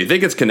 So you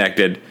think it's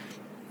connected.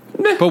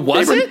 But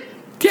was it?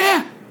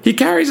 Yeah. He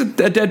carries a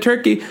dead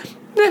turkey.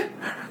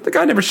 The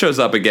guy never shows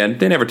up again.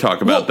 They never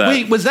talk about that.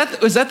 Wait, was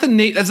that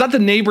the that's not the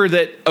neighbor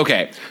that?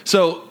 Okay,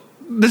 so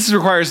this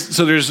requires.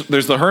 So there's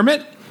the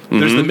hermit.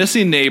 There's the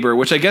missing neighbor,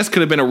 which I guess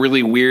could have been a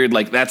really weird,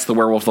 like, that's the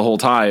werewolf the whole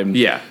time.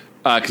 Yeah,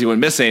 because he went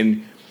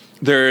missing.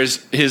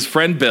 There's his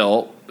friend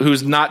Bill,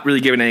 who's not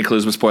really giving any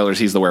clues, but spoilers,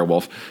 he's the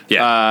werewolf.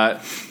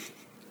 Yeah.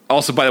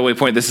 Also, by the way,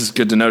 this is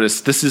good to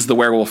notice. This is the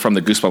werewolf from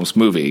the Goosebumps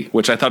movie,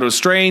 which I thought was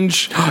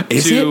strange.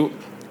 Is it?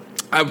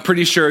 I'm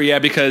pretty sure, yeah,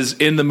 because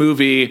in the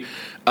movie,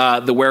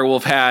 the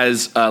werewolf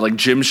has like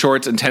gym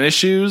shorts and tennis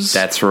shoes.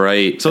 That's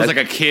right. So it's like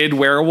a kid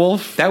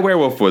werewolf. That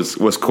werewolf was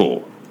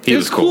cool. It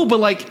was cool, but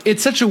like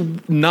it's such a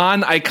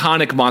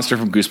non-iconic monster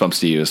from Goosebumps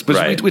to use. But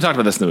right. we talked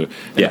about this in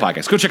the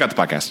podcast. Go check out the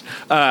podcast.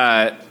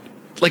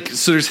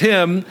 So there's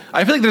him.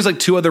 I feel like there's like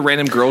two other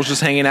random girls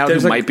just hanging out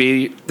who might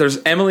be. There's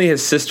Emily,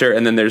 his sister,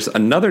 and then there's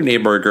another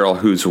neighbor girl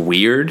who's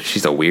weird.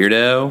 She's a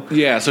weirdo.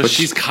 Yeah, so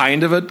she's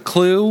kind of a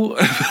clue.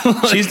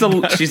 she's the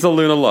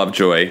Luna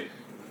Lovejoy.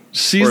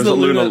 She's the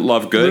Luna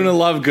Lovegood. Luna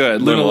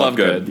Lovegood. Luna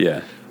Lovegood.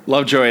 Yeah.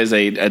 Lovejoy is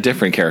a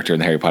different character in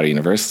the Harry Potter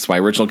universe. It's my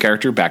original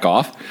character. Back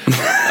off.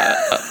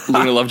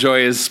 Luna Lovejoy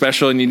is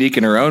special and unique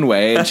in her own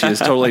way, and she is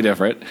totally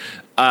different.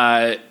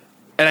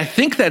 And I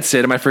think that's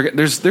it. Am I forget?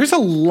 There's a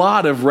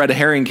lot of red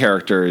herring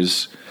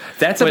characters.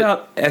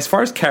 About as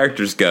far as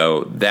characters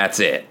go. That's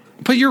it.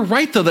 But you're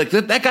right though. Like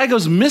that guy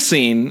goes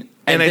missing,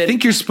 and I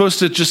think you're supposed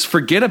to just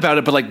forget about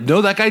it. But like,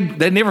 no, that guy.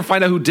 They never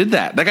find out who did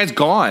that. That guy's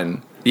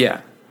gone.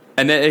 Yeah,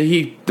 and then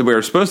we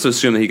were supposed to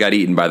assume that he got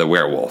eaten by the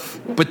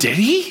werewolf. But did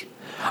he?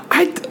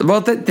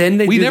 Then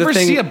we never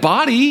see a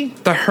body.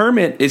 The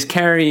hermit is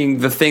carrying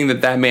the thing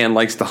that man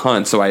likes to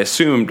hunt, so I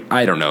assumed,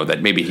 I don't know,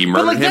 that maybe he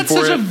murdered him for it.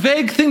 That's such a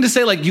vague thing to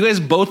say. Like, you guys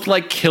both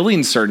like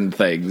killing certain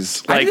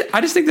things. Like,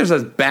 I just think there's a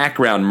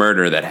background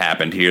murder that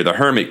happened here. The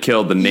hermit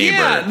killed the neighbor.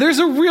 Yeah, there's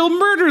a real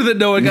murder that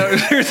no one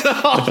got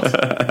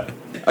resolved.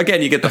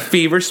 Again, you get the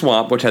Fever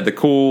Swamp, which had the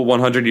cool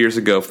 100 years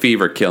ago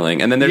fever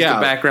killing, and then there's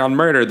the background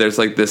murder. There's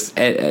like this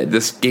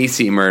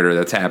Gacy murder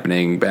that's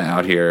happening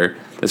out here.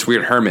 This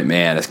weird hermit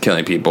man is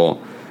killing people.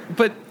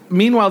 But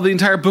meanwhile, the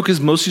entire book is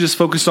mostly just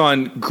focused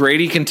on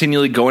Grady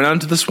continually going out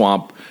into the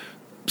swamp,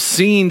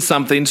 seeing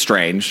something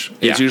strange.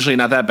 It's usually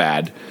not that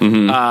bad.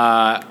 Mm-hmm.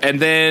 And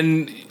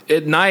then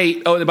at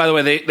night, oh, by the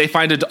way, they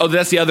find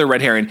that's the other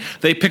red herring.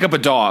 They pick up a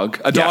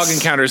dog. A dog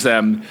encounters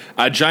them.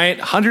 A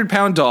giant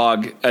 100-pound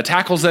dog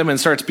tackles them and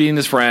starts beating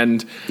his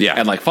friend. Yeah.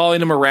 And like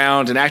following him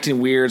around and acting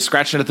weird,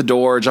 scratching at the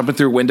door, jumping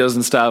through windows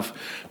and stuff.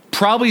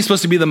 Probably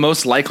supposed to be the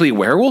most likely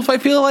werewolf, I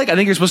feel like. I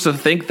think you're supposed to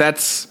think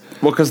that's...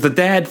 Well, because the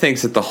dad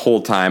thinks it the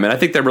whole time, and I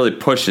think they're really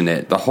pushing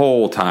it the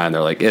whole time.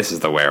 They're like, this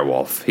is the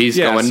werewolf. He's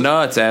going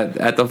nuts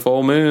at the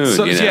full moon.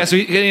 So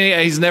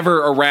he's never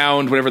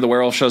around whenever the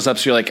werewolf shows up,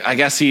 so you're like, I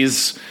guess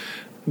he's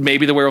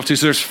maybe the werewolf too.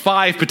 So there's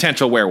 5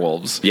 potential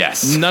werewolves.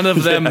 Yes. None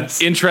of them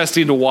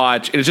interesting to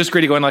watch. And it's just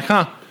Grady going like,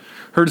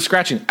 heard a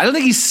scratching. I don't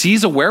think he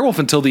sees a werewolf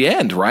until the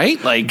end,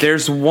 right? Like,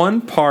 there's one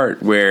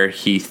part where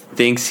he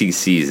thinks he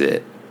sees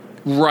it.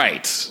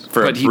 Right.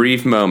 For a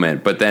brief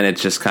moment, but then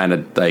it's just kind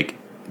of like,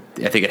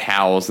 I think it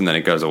howls and then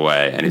it goes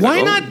away. And he's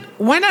why not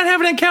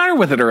have an encounter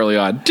with it early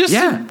on? Just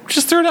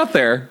throw it out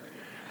there.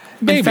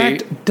 Maybe. In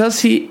fact,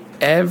 does he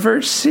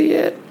ever see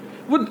it?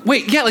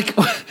 Wait, yeah, like,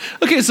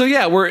 okay, so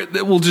yeah,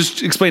 we'll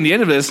just explain the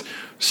end of this.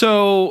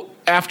 So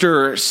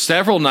after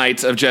several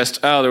nights of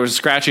just, there was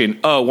scratching.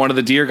 Oh, one of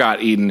the deer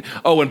got eaten.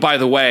 Oh, and by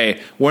the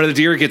way, one of the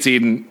deer gets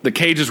eaten. The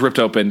cage is ripped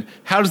open.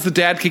 How does the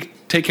dad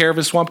take care of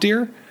his swamp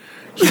deer?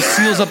 He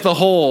seals up the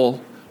hole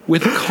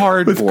with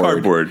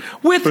cardboard.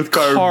 With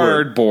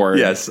cardboard.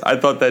 Yes, I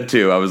thought that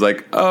too. I was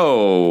like,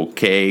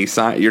 okay,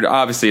 you're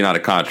obviously not a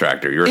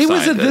contractor. You're a scientist.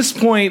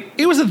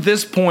 It was at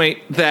this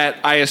point that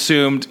I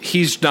assumed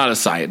he's not a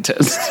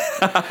scientist.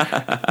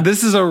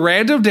 This is a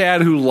random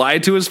dad who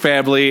lied to his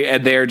family,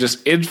 and they're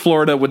just in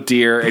Florida with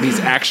deer, and he's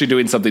actually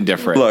doing something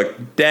different.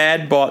 Look,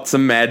 Dad bought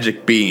some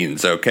magic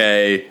beans,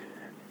 okay?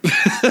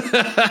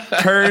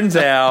 Turns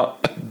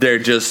out they're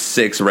just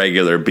 6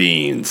 regular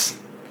beans.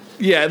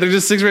 Yeah, they're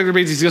just 6 regular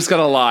beans. He's just got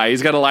to lie.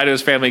 He's got to lie to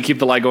his family and keep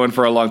the lie going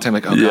for a long time.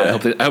 Like, oh,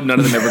 God, I hope none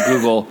of them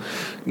ever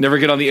never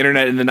get on the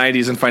internet in the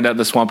 90s and find out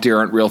the swamp deer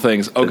aren't real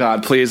things. Oh,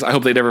 God, please. I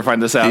hope they never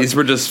find this out. These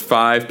were just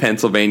 5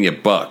 Pennsylvania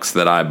bucks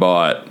that I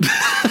bought.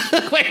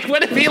 Wait,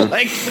 what if he,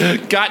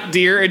 got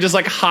deer and just,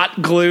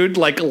 hot glued,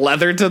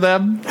 leather to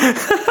them?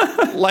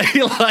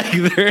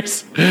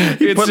 There's...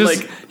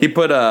 He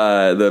put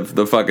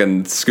the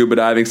fucking scuba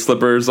diving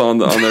slippers on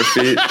their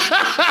feet.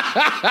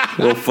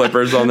 Little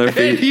flippers on their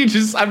feet.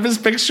 I'm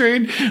just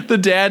picturing the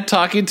dad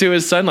talking to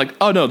his son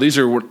oh no, these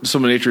are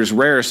some of nature's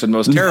rarest and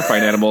most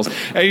terrifying animals.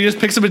 And he just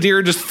picks up a deer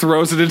and just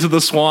throws it into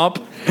the swamp.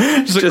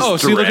 Just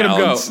see, look at him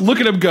go. Look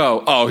at him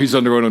go. Oh, he's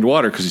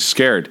underwater because he's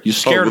scared. You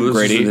scared him,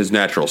 Grady. This is in his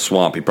natural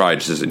swamp. He probably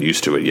just isn't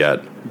used to it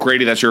yet.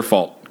 Grady, that's your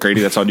fault.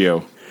 Grady, that's on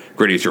you.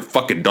 Grady, it's your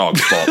fucking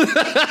dog's fault.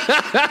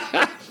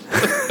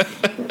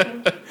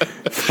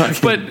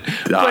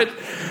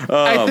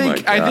 I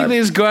think they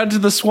just go out to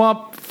the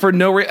swamp for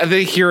no reason.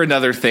 They hear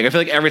another thing. I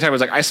feel like every time it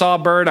was I saw a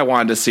bird I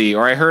wanted to see,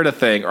 or I heard a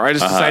thing, or I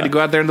just decided to go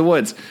out there in the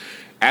woods.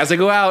 As they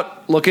go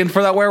out looking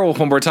for that werewolf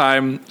one more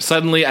time,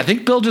 suddenly I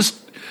think Bill,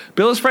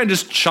 his friend,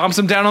 just chomps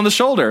him down on the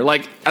shoulder. I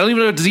don't even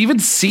know. Does he even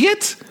see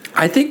it?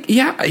 I think,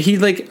 yeah. He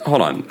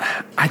hold on.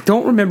 I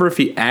don't remember if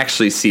he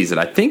actually sees it.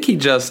 I think he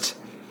just.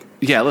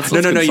 Yeah, let's no.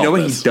 You know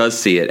what? This. He does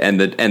see it, and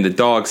the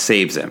dog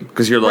saves him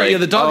because you're right, yeah,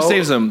 the dog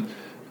saves him.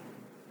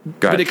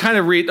 But it kind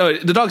of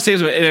the dog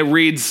saves him, and it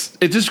reads.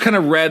 It just kind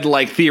of read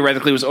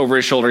theoretically was over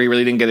his shoulder. He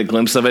really didn't get a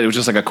glimpse of it. It was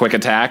just a quick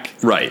attack.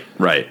 Right.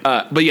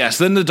 But yes,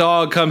 then the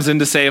dog comes in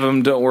to save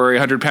him. Don't worry,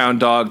 100-pound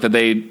dog that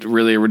they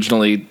really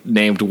originally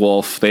named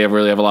Wolf. They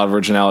really have a lot of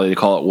originality to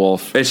call it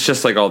Wolf. It's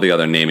just like all the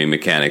other naming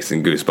mechanics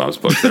in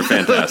Goosebumps books. They're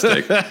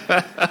fantastic.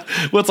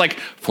 Well, it's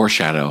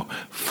foreshadow.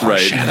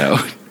 Right.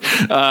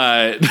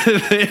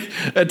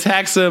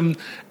 Attacks him,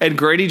 and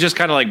Grady just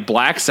kind of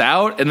blacks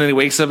out, and then he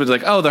wakes up and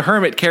is oh, the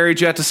hermit carried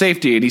you out to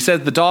safety, and he says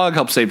the dog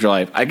helped save your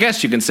life. I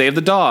guess you can save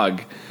the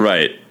dog.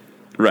 Right.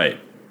 But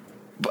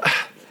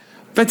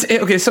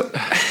okay, so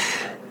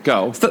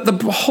go.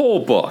 The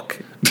whole book.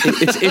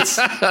 It's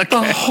okay.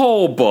 The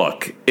whole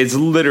book is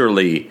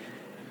literally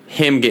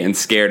him getting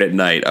scared at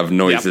night of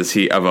noises.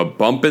 Yep. Of a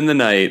bump in the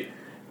night,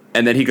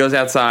 and then he goes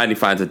outside and he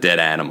finds a dead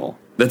animal.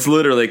 That's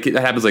literally,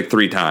 that happens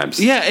 3 times.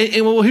 Yeah,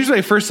 and well, here's what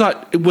I first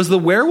thought. Was the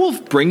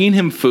werewolf bringing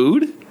him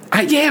food?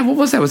 Yeah, what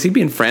was that? Was he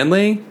being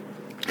friendly?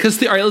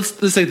 Because, all right,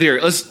 let's say theory.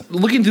 Let's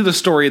look into the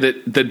story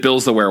that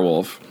Bill's the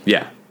werewolf.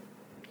 Yeah.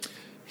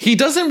 He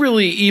doesn't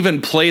really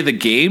even play the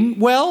game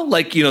well.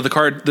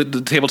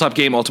 The tabletop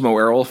game Ultimate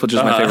Werewolf, which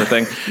is my favorite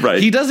thing.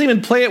 Right. He doesn't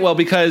even play it well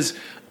because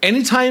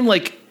anytime,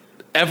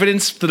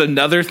 evidence that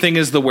another thing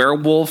is the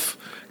werewolf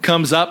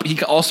comes up,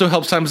 he also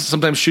helps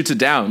sometimes shoots it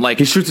down.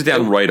 He shoots it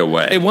down right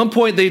away. At one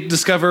point they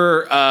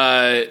discover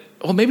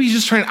maybe he's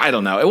just trying, I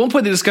don't know. At one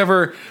point they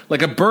discover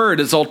a bird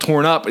is all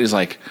torn up, and he's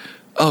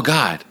oh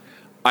God,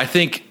 I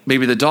think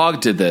maybe the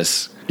dog did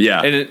this.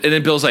 Yeah. And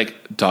then Bill's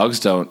dogs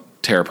don't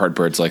tear apart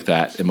birds like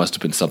that. It must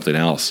have been something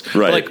else.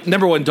 Right. But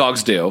number one,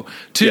 dogs do.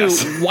 Two,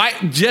 yes. Why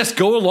just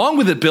go along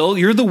with it, Bill?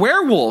 You're the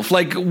werewolf.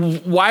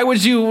 Why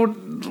would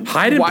you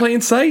hide in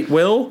plain sight,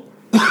 Will?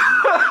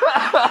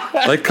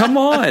 Come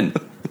on.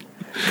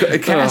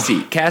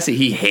 Cassie,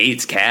 he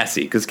hates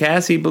Cassie because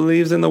Cassie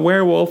believes in the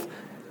werewolf,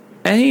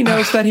 and he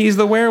knows that he's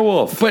the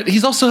werewolf. But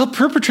he's also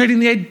perpetrating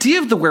the idea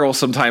of the werewolf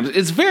sometimes.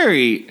 It's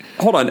very...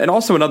 Hold on, and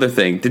also another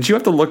thing. Did you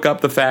have to look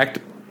up the fact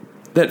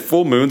that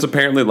full moons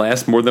apparently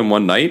last more than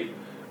one night?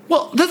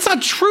 Well, that's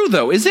not true,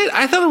 though, is it?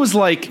 I thought it was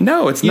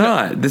No, it's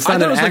not. It's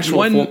not an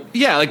actual full...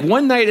 Yeah,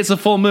 one night it's a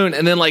full moon,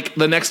 and then,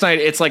 the next night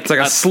it's it's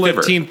a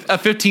sliver. 15th,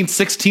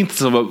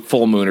 16th of a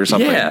full moon or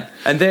something. Yeah,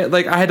 and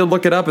they, I had to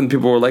look it up, and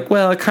people were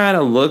well, it kind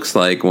of looks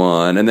like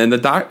one. And then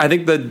I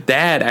think the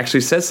dad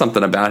actually says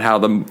something about how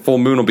the full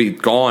moon will be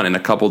gone in a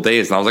couple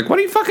days, and I was what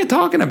are you fucking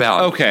talking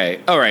about?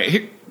 Okay, all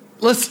right.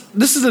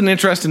 This is an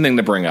interesting thing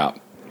to bring up,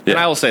 and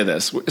I will say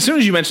this. As soon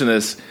as you mention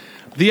this,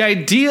 the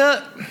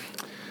idea...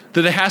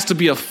 that it has to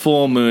be a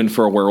full moon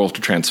for a werewolf to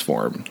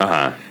transform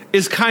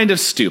is kind of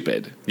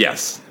stupid.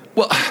 Yes.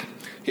 Well,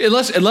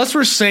 unless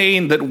we're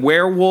saying that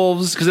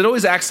werewolves, because it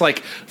always acts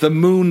like the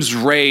moon's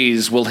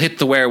rays will hit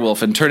the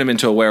werewolf and turn him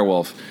into a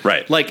werewolf.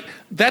 Right.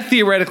 That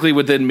theoretically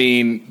would then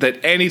mean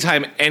that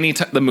anytime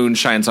the moon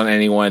shines on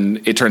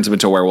anyone, it turns them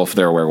into a werewolf if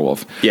they're a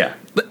werewolf. Yeah.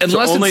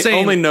 Unless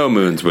only no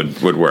moons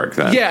would work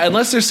then. Yeah,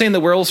 unless they're saying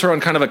the werewolves are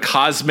on kind of a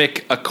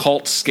cosmic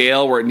occult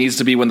scale where it needs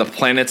to be when the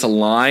planets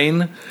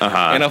align,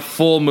 and a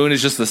full moon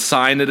is just the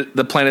sign that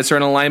the planets are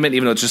in alignment,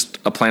 even though it's just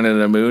a planet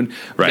and a moon.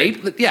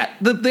 Right.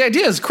 The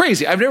idea is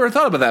crazy. I've never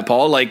thought about that,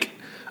 Paul.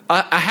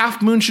 A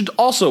half moon should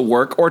also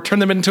work, or turn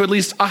them into at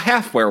least a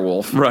half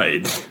werewolf.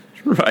 Right.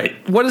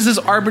 What is this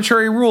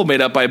arbitrary rule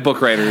made up by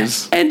book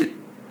writers? And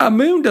a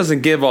moon doesn't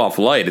give off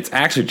light. It's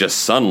actually just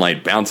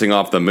sunlight bouncing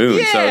off the moon.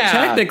 Yeah. So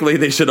technically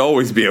they should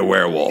always be a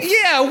werewolf.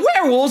 Yeah,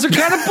 werewolves are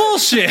kind of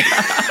bullshit.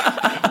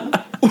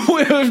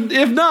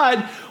 If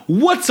not,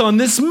 what's on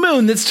this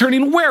moon that's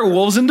turning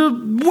werewolves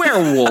into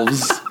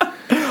werewolves?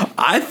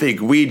 I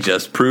think we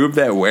just proved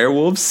that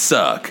werewolves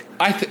suck.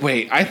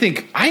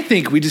 I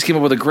think we just came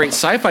up with a great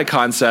sci-fi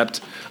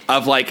concept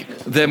of like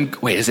them.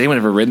 Wait, has anyone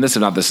ever written this or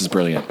not? This is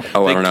brilliant.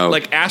 Oh, I don't know.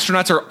 Like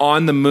astronauts are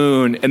on the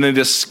moon and they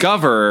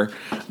discover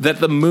that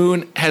the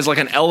moon has like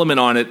an element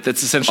on it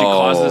that's essentially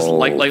causes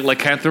like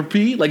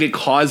lycanthropy. Like it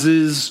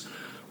causes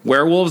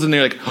werewolves, and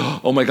they're like,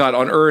 oh my god,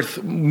 on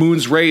Earth,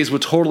 moon's rays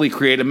would totally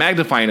create a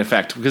magnifying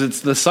effect because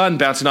it's the sun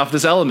bouncing off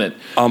this element.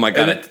 Oh my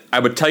god, I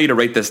would tell you to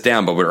write this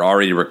down, but we're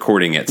already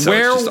recording it, so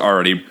it's just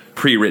already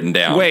pre-written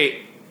down. Wait,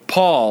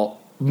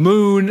 Paul,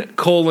 moon,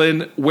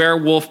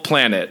 werewolf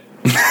planet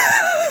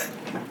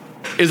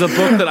is a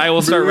book that I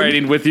will start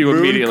writing with you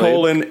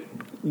immediately. Moon,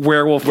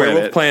 werewolf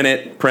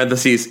planet,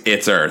 parentheses,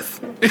 it's Earth.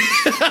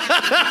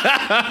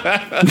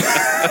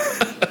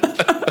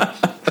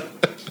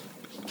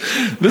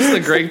 This is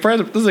a great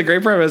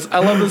premise. I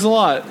love this a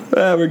lot.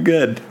 We're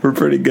good. We're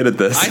pretty good at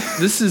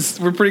this.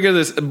 We're pretty good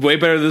at this. Way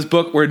better than this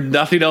book where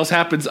nothing else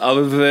happens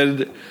other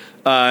than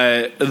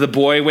the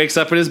boy wakes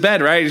up in his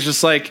bed, right? He's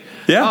just like,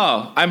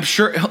 oh, I'm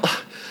sure.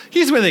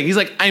 Here's my thing. He's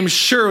like, I'm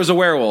sure it was a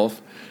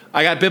werewolf.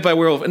 I got bit by a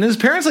werewolf. And his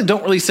parents like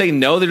don't really say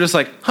no. They're just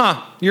like,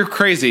 you're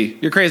crazy.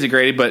 You're crazy,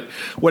 Grady, but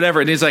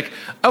whatever. And he's like,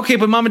 okay,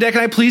 but Mom and Dad,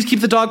 can I please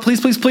keep the dog?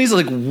 Please, please, please.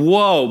 Like,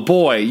 whoa,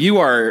 boy, you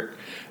are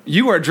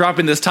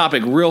dropping this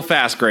topic real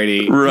fast,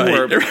 Grady.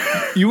 Right.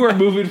 You are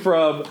moving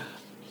from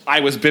I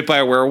was bit by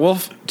a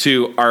werewolf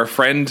to our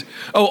friend.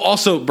 Oh,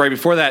 also, right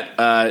before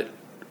that,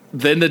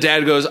 then the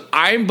dad goes,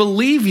 I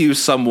believe you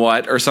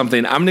somewhat or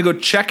something. I'm going to go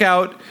check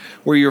out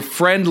where your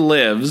friend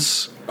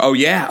lives. Oh,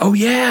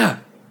 yeah.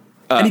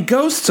 And he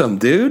ghosts him,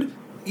 dude.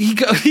 He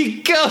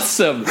ghosts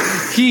him.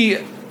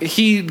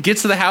 He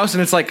gets to the house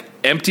and it's like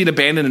empty and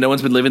abandoned and no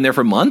one's been living there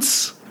for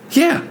months.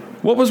 Yeah.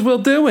 What was Will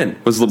doing?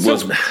 Was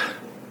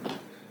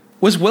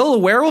Will a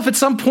werewolf at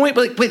some point?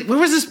 But like, wait, where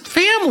was his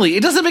family?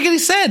 It doesn't make any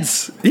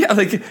sense. Yeah,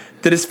 like,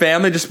 did his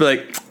family just be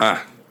like,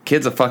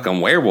 kid's a fucking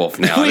werewolf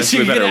now. We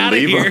better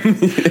leave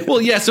him.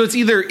 Well, yeah, so it's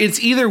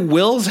either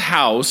Will's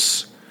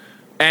house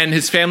and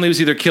his family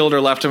was either killed or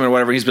left him or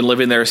whatever. He's been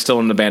living there still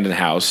in an abandoned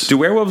house. Do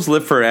werewolves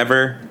live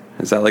forever?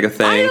 Is that like a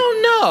thing? I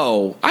don't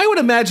know. I would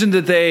imagine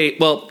that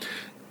well,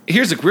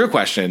 here's a real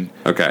question.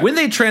 Okay. When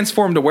they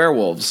transform to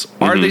werewolves,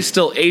 are they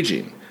still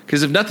aging?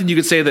 Because if nothing, you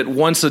could say that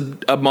once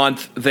a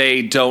month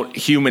they don't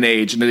human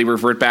age and then they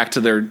revert back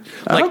to their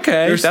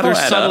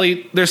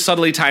they're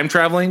subtly time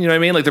traveling. You know what I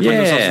mean? Like they're putting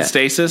themselves in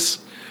stasis.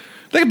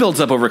 That builds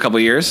up over a couple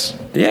of years.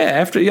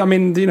 Yeah,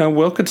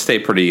 Will could stay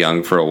pretty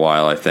young for a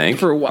while. I think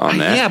for a while.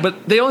 Yeah,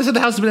 but they only said the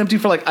house has been empty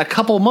for like a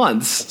couple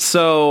months,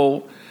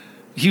 so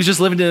he was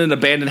just living in an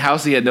abandoned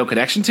house he had no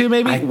connection to.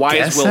 Maybe why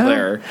is Will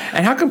there?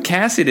 And how come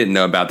Cassie didn't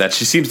know about that?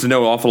 She seems to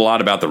know an awful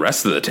lot about the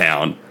rest of the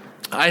town.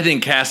 I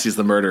think Cassie's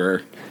the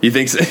murderer. You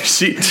think so?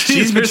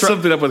 She's there's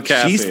something up with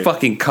Cassie. She's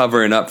fucking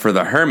covering up for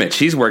the hermit.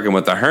 She's working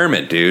with the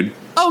hermit, dude.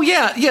 Oh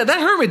yeah,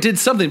 that hermit did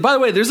something. By the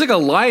way, there's like a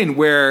line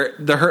where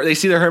they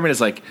see the hermit is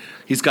like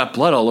he's got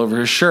blood all over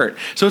his shirt.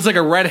 So it's like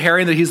a red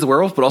herring that he's the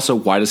werewolf, but also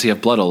why does he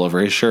have blood all over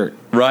his shirt?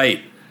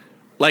 Right.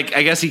 Like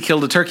I guess he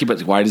killed a turkey,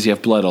 but why does he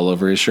have blood all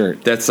over his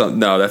shirt?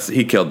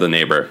 He killed the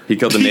neighbor. He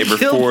killed the neighbor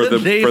for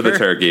the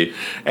turkey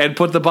and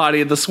put the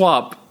body in the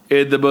swamp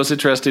in the most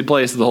interesting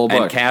place of the whole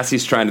book. And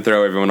Cassie's trying to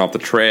throw everyone off the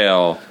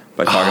trail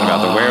by talking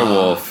about the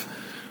werewolf.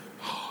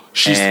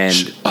 She's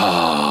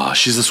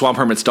the swamp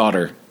hermit's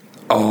daughter.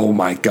 Oh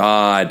my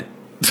god.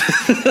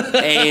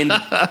 And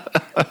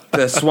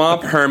the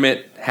swamp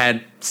hermit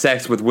had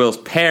sex with Will's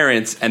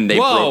parents and they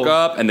broke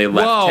up and they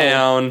left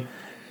town.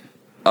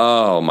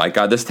 Oh my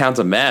god, this town's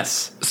a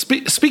mess.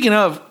 Speaking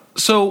of,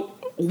 so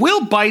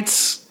Will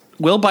bites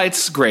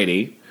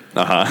Grady.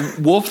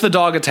 Wolf the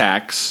dog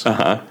attacks.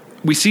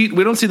 We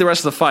don't see the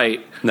rest of the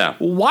fight. No.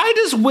 Why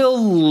does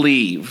Will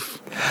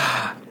leave?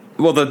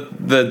 Well,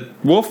 the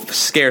wolf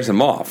scares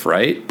him off,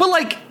 right? But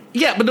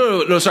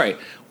no, sorry.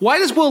 Why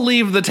does Will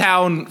leave the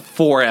town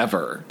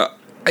forever?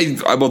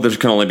 Well, there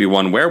can only be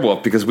one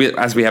werewolf because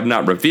as we have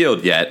not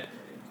revealed yet,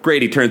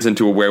 Grady turns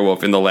into a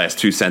werewolf in the last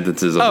two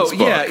sentences of this book.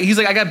 Yeah, he's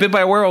like, I got bit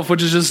by a werewolf,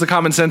 which is just the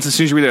common sense. As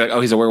soon as you read it, like,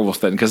 oh, he's a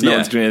werewolf then, because no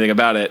one's doing anything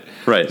about it.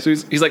 Right. So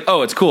he's like,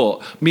 oh, it's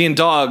cool. Me and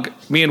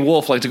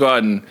Wolf like to go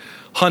out and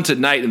hunt at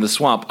night in the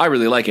swamp. I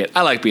really like it.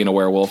 I like being a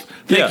werewolf.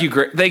 Thank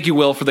you,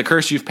 Will, for the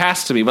curse you've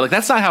passed to me. But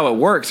that's not how it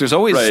works. There's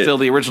always still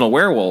the original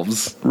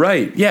werewolves.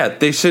 Right. Yeah.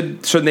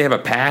 Shouldn't they have a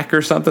pack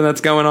or something that's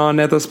going on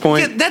at this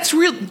point? Yeah, that's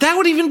real. That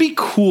would even be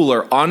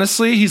cooler.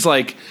 Honestly, he's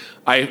like,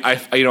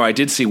 I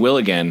did see Will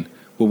again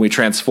when we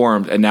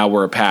transformed, and now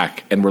we're a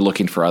pack and we're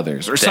looking for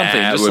others or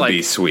something. That just would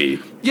be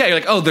sweet. Yeah, you're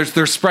like, oh,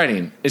 they're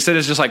spreading. Instead,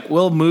 it's just like,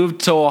 Will moved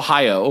to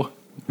Ohio.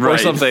 Or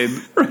something,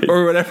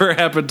 or whatever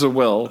happened to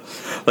Will.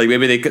 Like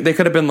maybe they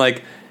could have been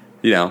like,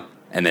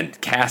 and then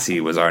Cassie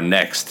was our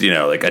next,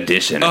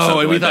 addition.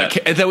 And we thought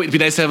that would be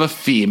nice to have a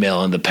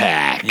female in the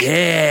pack.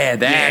 Yeah,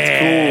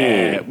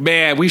 that's cool.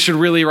 Man, we should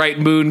really write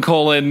Moon: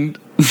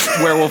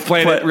 Werewolf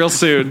Planet real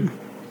soon.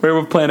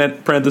 Werewolf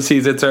Planet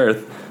 (parentheses it's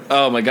Earth).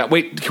 Oh my god!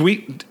 Wait, can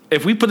we?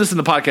 If we put this in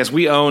the podcast,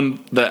 we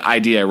own the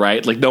idea,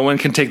 right? Like no one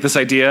can take this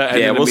idea.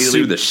 And we'll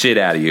sue the shit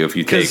out of you if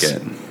you take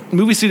it.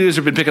 movie studios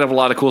have been picking up a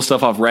lot of cool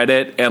stuff off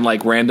Reddit and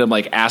like random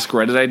like Ask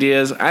Reddit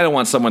ideas. I don't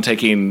want someone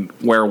taking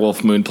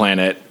Werewolf Moon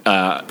Planet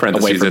away from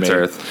it's me.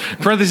 Earth.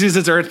 Parentheses,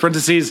 it's Earth.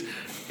 Parentheses,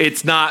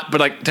 it's not.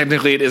 But like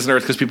technically, it is an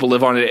Earth because people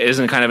live on it. It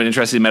isn't kind of an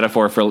interesting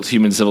metaphor for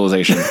human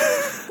civilization.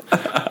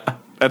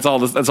 That's all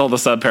the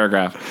sub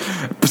paragraph.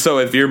 So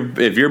if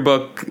your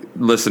book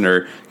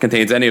listener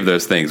contains any of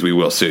those things, we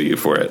will sue you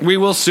for it. We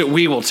will sue.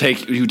 We will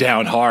take you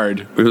down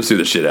hard. We will sue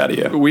the shit out of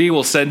you. We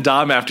will send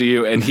Dom after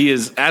you, and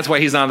that's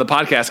why he's not on the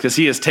podcast, because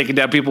he is taking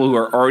down people who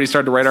are already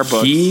starting to write our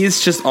books.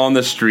 He's just on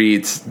the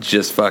streets,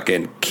 just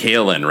fucking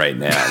killing right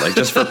now, like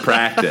just for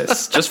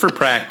practice, just for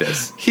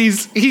practice.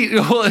 This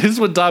is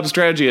what Dom's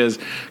strategy is.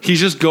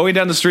 He's just going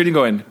down the street and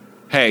going,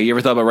 hey, you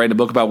ever thought about writing a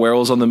book about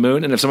werewolves on the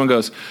moon? And if someone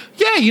goes,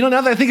 yeah,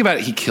 now that I think about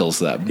it, he kills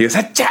them. He goes,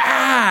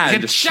 ha-cha!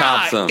 And just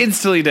chops them.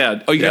 Instantly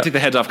dead. Oh, you gotta take the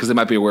heads off because they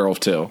might be a werewolf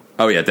too.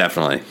 Oh, yeah,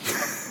 definitely.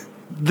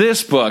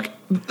 This book,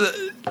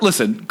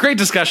 listen, great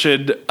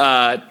discussion,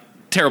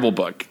 terrible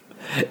book.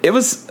 It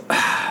was,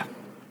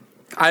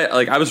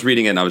 I was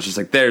reading it and I was just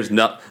like,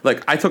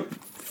 I took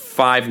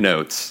 5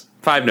 notes.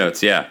 5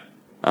 notes, yeah.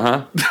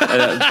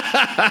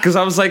 Because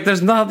I was like,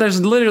 there's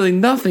literally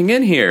nothing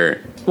in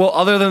here. Well,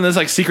 other than this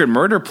like secret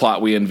murder plot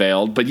we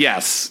unveiled, but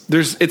yes,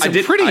 I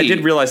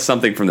did realize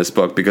something from this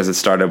book because it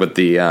started with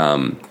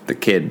the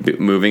kid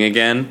moving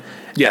again.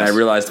 Yes. And I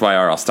realized why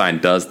R.L. Stine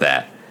does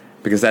that,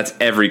 because that's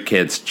every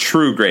kid's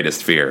true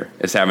greatest fear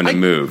is having to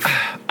move.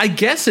 I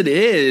guess it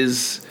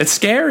is. It's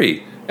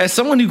scary. As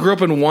someone who grew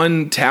up in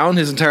one town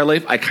his entire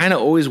life, I kind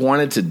of always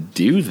wanted to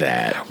do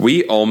that.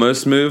 We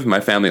almost moved. My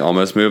family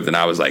almost moved, and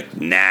I was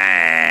like, nah.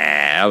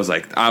 I was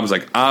like,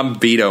 I'm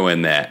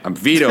vetoing that. I'm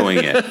vetoing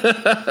it.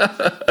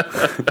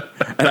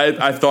 And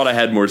I thought I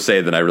had more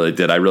say than I really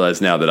did. I realize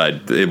now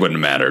that it wouldn't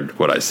have mattered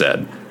what I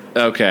said.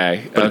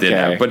 Okay. But it did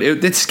happen. But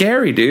it's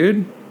scary,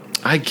 dude.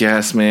 I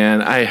guess,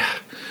 man.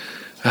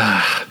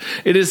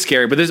 It is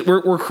scary, but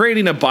we're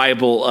creating a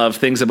Bible of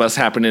things that must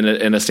happen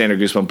in a standard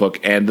Goosebump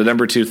book. And the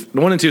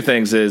one and two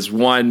things is,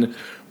 one,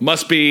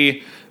 must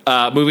be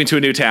moving to a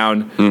new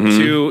town. Mm-hmm.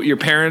 2, your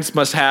parents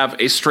must have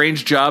a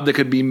strange job that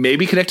could be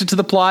maybe connected to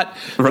the plot.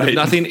 Right. If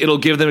nothing, it'll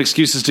give them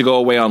excuses to go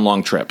away on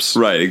long trips.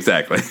 Right,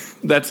 exactly.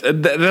 That's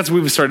what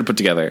we've started to put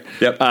together.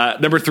 Yep.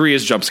 Number 3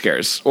 is jump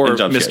scares or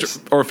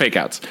or fake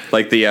outs,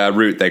 like the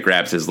root that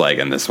grabs his leg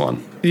in this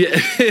one. Yeah.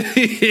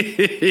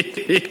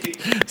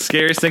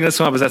 Scariest thing in the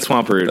swamp is that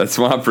swamp root. That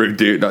swamp root,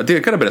 dude. No, dude,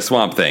 it could have been a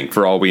swamp thing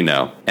for all we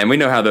know, and we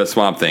know how the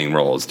swamp thing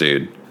rolls,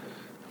 dude.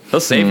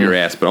 He'll save your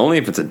ass, but only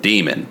if it's a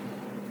demon.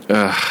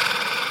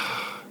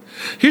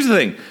 Here's the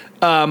thing.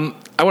 I want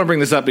to bring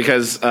this up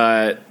because in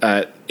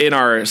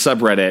our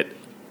subreddit,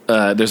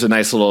 there's a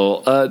nice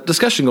little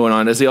discussion going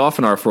on, as they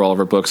often are for all of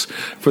our books,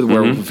 for the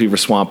Werewolf of Fever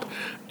Swamp.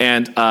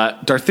 And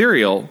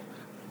Darthuriel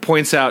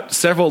points out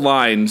several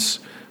lines.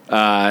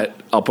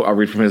 I'll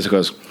read from his. It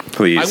goes,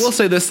 please. I will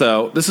say this,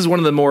 though. This is one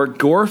of the more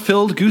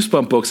gore-filled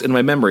Goosebump books in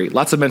my memory.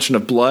 Lots of mention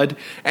of blood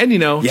and,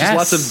 just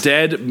lots of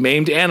dead,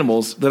 maimed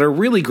animals that are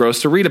really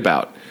gross to read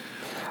about.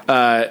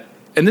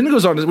 And then it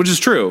goes on, which is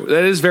true.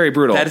 That is very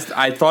brutal.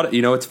 I thought,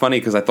 it's funny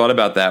because I thought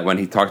about that when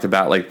he talked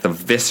about like the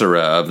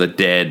viscera of the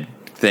dead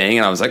thing,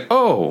 and I was like,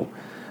 oh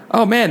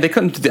man, they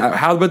couldn't.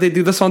 How would they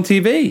do this on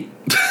TV?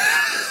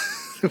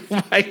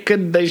 Why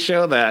couldn't they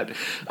show that?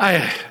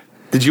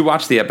 Did you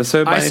watch the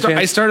episode?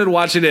 I started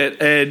watching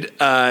it, and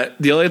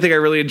the only thing I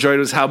really enjoyed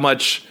was how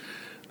much.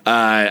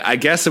 I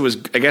guess it was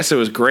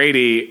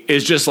Grady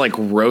is just like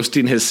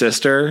roasting his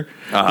sister.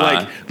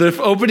 Like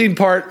the opening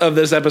part of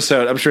this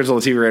episode, I'm sure it's all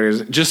the TV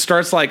writers, just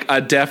starts like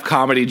a Def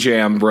Comedy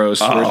Jam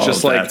roast where it's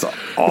just like awesome.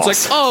 It's like,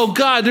 oh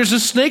god, there's a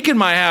snake in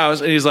my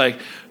house, and he's like,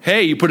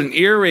 hey, you put an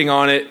earring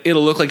on it,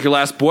 it'll look like your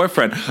last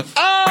boyfriend.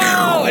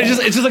 Oh,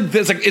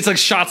 it's like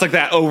shots like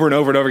that over and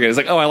over and over again. It's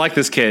like, oh, I like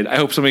this kid. I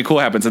hope something cool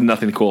happens, and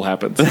nothing cool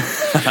happens.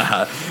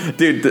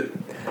 Dude,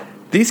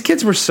 these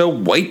kids were so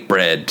white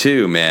bread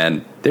too,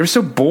 man. They were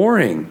so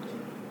boring.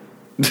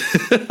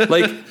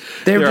 Like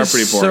they were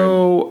just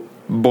so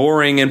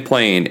boring and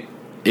plain.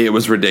 It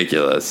was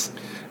ridiculous.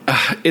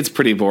 It's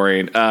pretty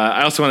boring.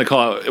 I also want to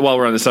call out, while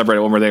we're on the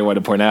subreddit, one more thing I want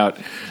to point out.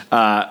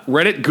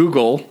 Reddit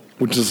Google,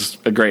 which is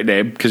a great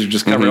name because you're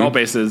just covering all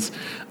bases,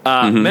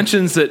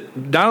 mentions that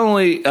not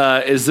only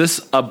is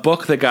this a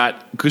book that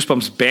got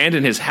Goosebumps banned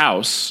in his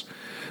house.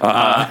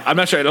 I'm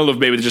not sure. I don't know if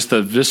maybe just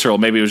the visceral.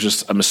 Maybe it was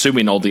just, I'm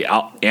assuming, all the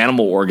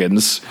animal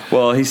organs.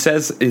 Well, he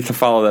says, to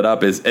follow that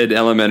up, is in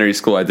elementary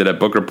school, I did a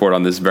book report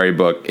on this very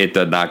book. It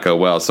did not go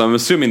well. So I'm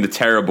assuming the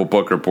terrible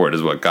book report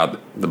is what got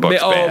the book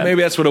banned.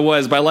 Maybe that's what it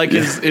was. But I like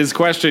his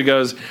question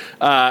goes,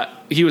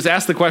 he was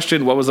asked the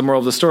question, what was the moral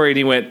of the story? And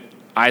he went,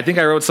 I think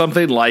I wrote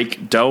something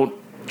like, don't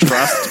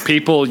trust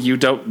people you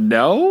don't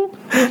know.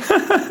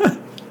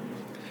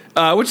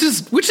 Which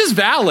is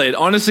valid.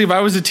 Honestly, if I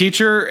was a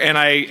teacher and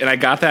I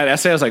got that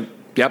essay, I was like,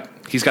 yep,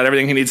 he's got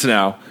everything he needs to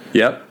know.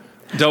 Yep.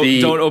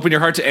 Don't open your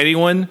heart to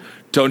anyone.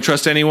 Don't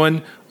trust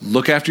anyone.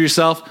 look after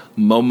yourself,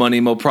 mo money,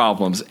 mo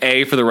problems.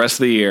 A for the rest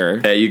of the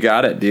year. Yeah, you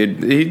got it,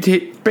 dude.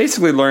 He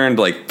basically learned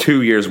like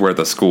 2 years worth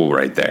of school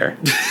right there.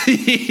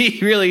 He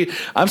really,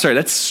 I'm sorry,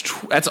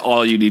 that's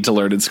all you need to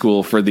learn in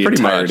school for the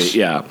Pretty entirety. much.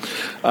 Yeah.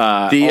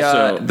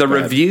 The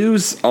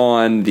reviews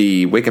on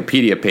the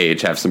Wikipedia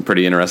page have some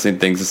pretty interesting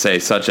things to say,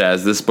 such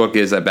as this book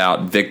is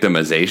about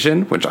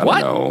victimization, which I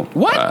don't know.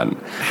 What?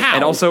 How?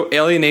 And also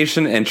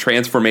alienation and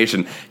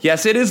transformation.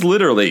 Yes, it is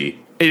literally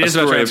It is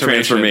about story of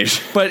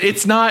transformation. But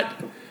it's not.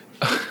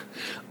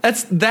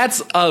 That's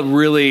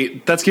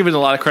giving a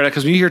lot of credit,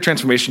 because when you hear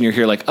transformation, you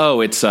hear like,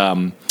 oh, it's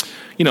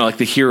like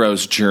the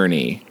hero's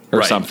journey or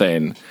Right.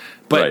 something.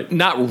 But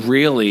not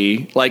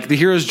really. Like, the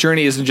hero's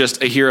journey isn't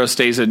just a hero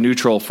stays in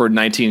neutral for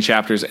 19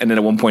 chapters and then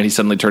at one point he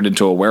suddenly turned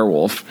into a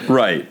werewolf.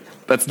 Right.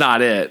 That's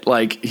not it.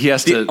 Like, he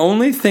has The to.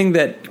 only thing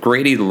that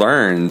Grady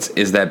learns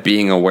is that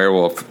being a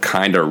werewolf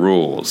kind of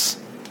rules.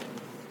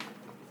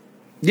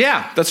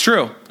 Yeah, that's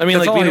true. I mean,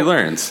 That's all being he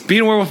learns.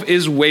 Being a werewolf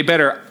is way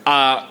better.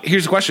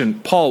 Here's a question.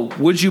 Paul,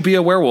 would you be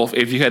a werewolf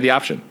if you had the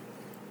option?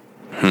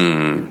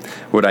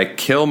 Would I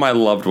kill my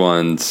loved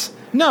ones?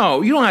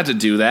 No, you don't have to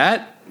do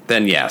that.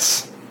 Then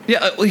yes.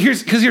 Yeah,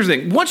 here's the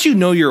thing. Once you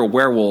know you're a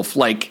werewolf,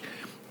 like,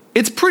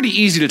 it's pretty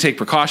easy to take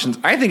precautions.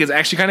 I think it's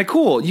actually kind of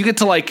cool. You get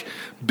to, like,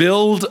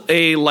 build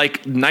a,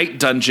 like, night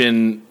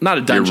dungeon. Not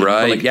a dungeon. You're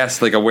right. But, like,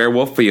 yes, like a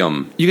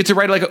werewolfium. you get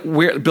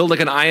to build like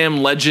an I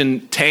Am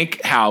Legend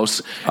tank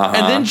house, and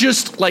then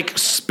just, like,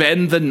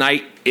 spend the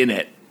night in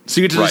it. So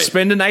you get to just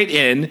spend a night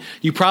in.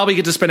 You probably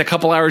get to spend a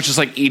couple hours just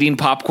like eating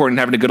popcorn and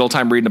having a good old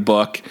time reading a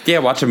book. Yeah,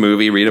 watch a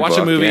movie, read a book. Watch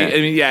a movie. Yeah.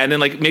 I mean, and then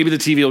like maybe the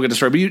TV will get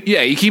destroyed. But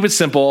you keep it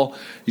simple.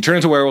 You turn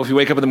into a werewolf. You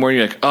wake up in the morning.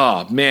 You're like,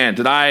 oh man,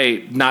 did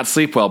I not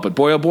sleep well? But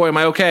boy, oh boy, am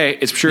I okay?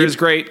 It sure is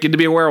great. Get to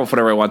be a werewolf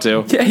whenever I want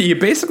to. Yeah, you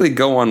basically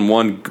go on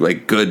one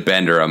like good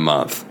bender a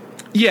month.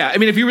 Yeah, I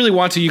mean, if you really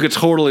want to, you could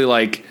totally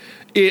like.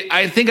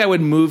 I think I would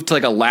move to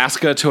like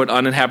Alaska to an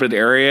uninhabited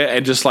area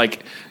and just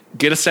like.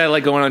 Get a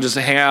satellite going on just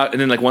to hang out,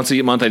 and then like once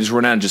a month I just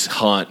run out and just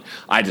hunt.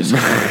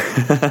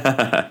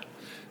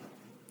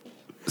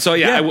 So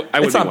yeah, I would.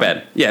 It's not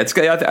bad. Yeah, it's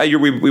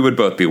we would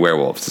both be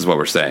werewolves, is what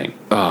we're saying.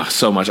 Oh,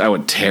 so much! I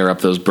would tear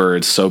up those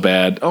birds so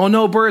bad. Oh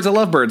no, birds! I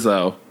love birds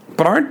though.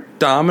 But aren't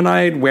Dom and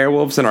I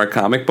werewolves in our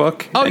comic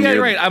book? Oh yeah,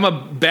 you're right. I'm a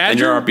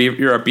badger. And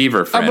you're a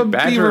beaver friend. I'm a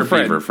badger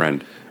beaver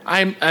friend.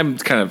 I'm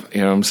kind of,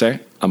 you know what I'm saying?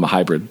 I'm a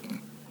hybrid.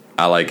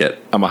 I like it.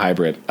 I'm a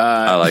hybrid.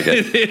 I like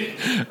it.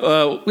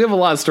 We have a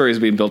lot of stories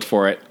being built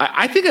for it.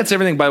 I think that's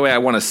everything, by the way, I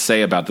want to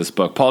say about this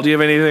book. Paul, do you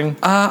have anything?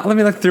 Let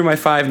me look through my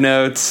 5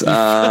 notes.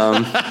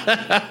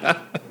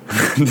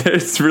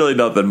 There's really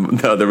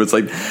nothing. No, there was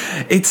like,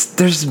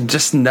 there's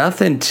just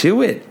nothing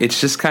to it. It's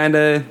just kind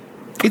of.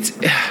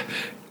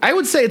 I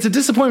would say it's a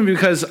disappointment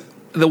because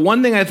the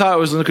one thing I thought I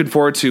was looking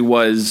forward to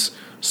was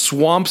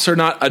swamps are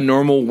not a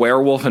normal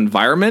werewolf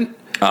environment.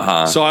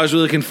 So I was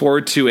really looking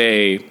forward to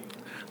a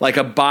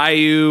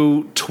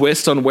bayou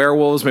twist on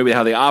werewolves, maybe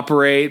how they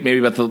operate, maybe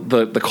about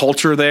the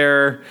culture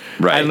there.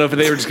 Right. I don't know if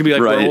they were just going to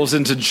be like werewolves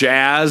into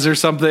jazz or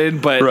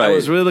something, but I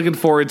was really looking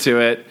forward to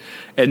it,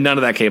 and none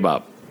of that came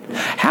up.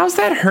 How's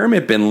that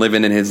hermit been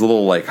living in his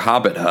little like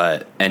hobbit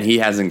hut, and he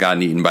hasn't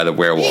gotten eaten by the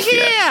werewolf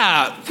yet?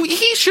 Yeah,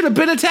 he should have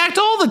been attacked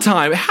all the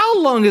time. How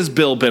long has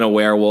Bill been a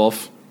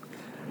werewolf?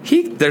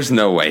 There's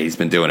no way he's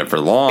been doing it for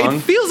long.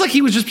 It feels like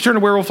he was just turned a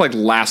werewolf like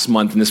last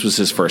month, and this was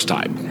his first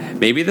time.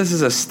 Maybe this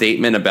is a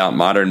statement about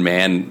modern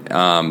man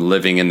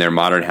living in their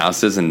modern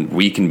houses, and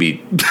we can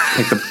be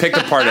picked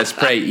apart as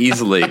prey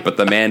easily, but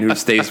the man who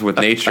stays with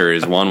nature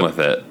is one with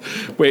it.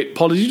 Wait,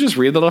 Paul, did you just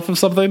read that off of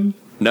something?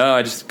 No,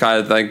 I just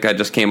kind of think I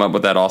just came up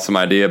with that awesome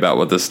idea about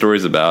what this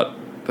story's about.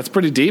 That's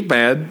pretty deep,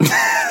 man.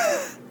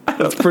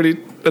 That's pretty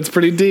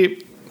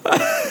deep.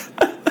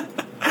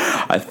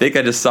 I think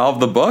I just solved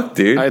the book,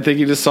 dude. I think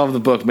you just solved the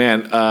book,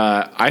 man.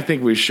 I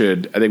think we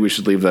should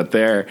leave that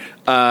there.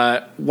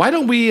 Why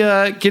don't we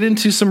get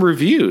into some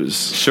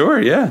reviews? Sure,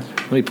 yeah.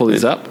 Let me pull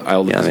these up. I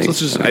don't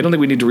think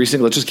we need to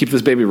resync. Let's just keep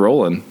this baby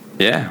rolling.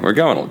 Yeah, we're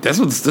going. This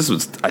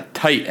was a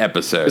tight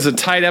episode. It's a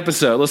tight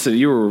episode. Listen,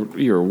 you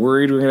were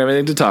worried we were gonna have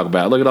anything to talk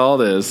about. Look at all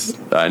this.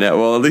 I know.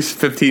 Well, at least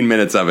 15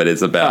 minutes of it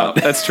is about.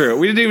 Oh, that's true.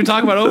 We didn't even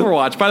talk about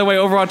Overwatch. By the way,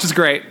 Overwatch is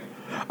great.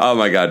 Oh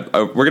my god,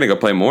 we're gonna go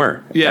play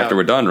more after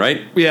we're done,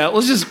 right? Yeah,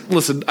 let's just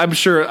listen. I'm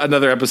sure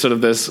another episode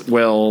of this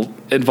will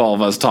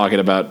involve us talking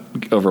about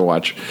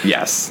Overwatch.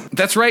 Yes,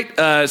 that's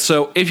right.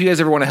 So if you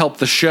guys ever want to help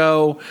the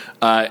show,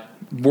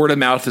 word of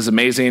mouth is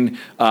amazing.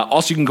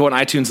 Also, you can go on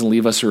iTunes and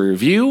leave us a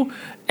review.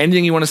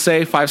 Anything you want to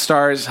say, 5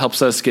 stars,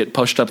 helps us get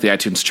pushed up the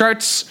iTunes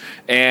charts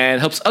and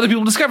helps other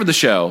people discover the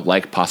show,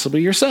 like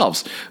possibly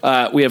yourselves.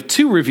 We have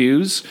 2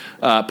 reviews.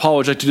 Paul,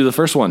 would you like to do the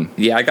first one?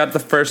 Yeah, I got the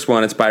first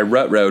one. It's by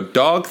Rutro.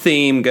 Dog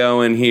theme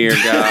going here,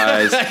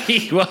 guys.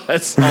 He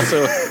was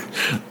also.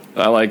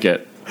 I like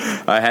it.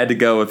 I had to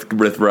go with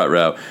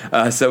Rutro.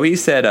 So he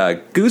said,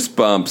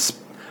 Goosebumps,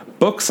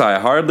 books I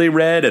hardly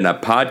read, and a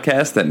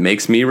podcast that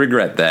makes me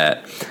regret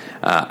that.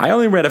 I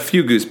only read a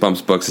few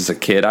Goosebumps books as a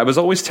kid. I was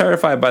always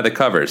terrified by the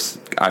covers.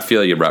 I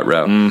feel you,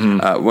 Rutro.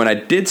 When I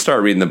did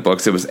start reading the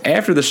books, it was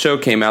after the show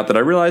came out that I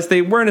realized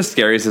they weren't as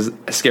scary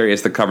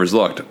as the covers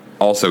looked.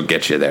 Also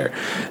get you there.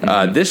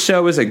 This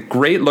show is a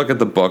great look at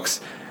the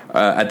books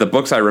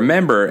I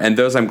remember and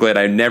those I'm glad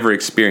I never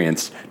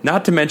experienced.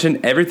 Not to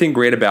mention everything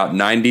great about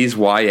 90s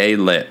YA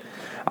lit.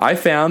 I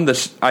found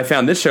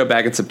this show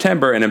back in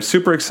September, and I'm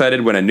super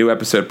excited when a new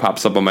episode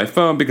pops up on my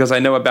phone because I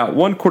know about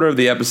 1/4 of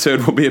the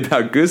episode will be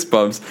about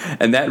Goosebumps,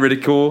 and that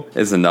ridicule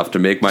is enough to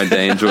make my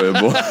day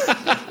enjoyable.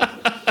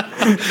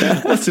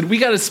 Listen, we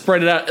got to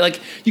spread it out. Like,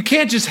 you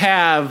can't just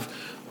have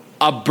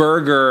a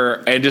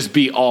burger and just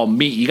be all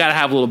meat. You got to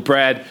have a little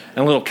bread and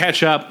a little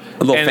ketchup,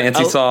 a little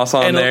fancy sauce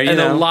on there, and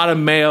a lot of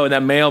mayo. And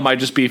that mayo might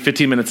just be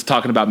 15 minutes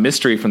talking about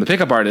mystery from the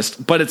Pickup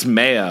Artist, but it's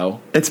mayo.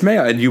 It's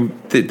mayo, and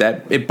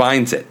it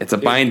binds it. It's a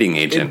binding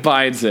agent. It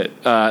binds it.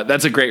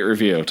 That's a great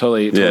review.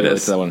 Totally like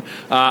that one.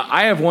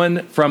 I have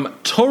one from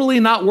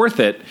Totally Not Worth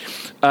It,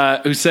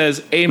 who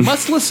says, a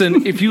must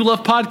listen if you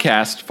love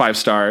podcast, 5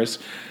 stars.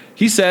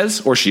 He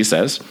says, or she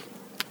says,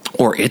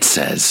 or it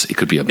says, it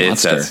could be a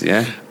monster. It says,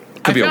 yeah.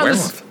 Could be a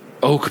werewolf.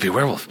 Could be a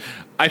werewolf.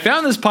 I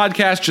found this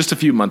podcast just a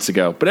few months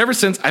ago, but ever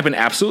since I've been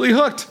absolutely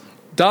hooked.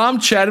 Dom,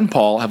 Chad, and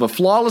Paul have a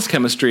flawless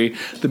chemistry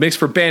that makes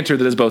for banter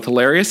that is both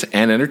hilarious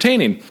and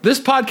entertaining.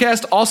 This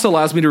podcast also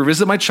allows me to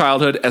revisit my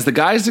childhood as the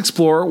guys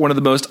explore one of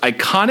the most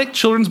iconic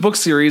children's book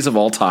series of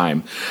all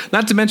time.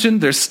 Not to mention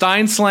their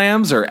Stein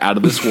Slams are out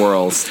of this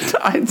world.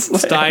 Stein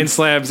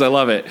Slams, I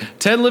love it.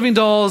 10 living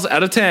dolls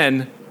out of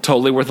 10.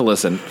 Totally worth a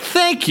listen.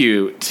 Thank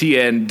you,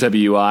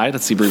 TNWI.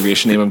 That's the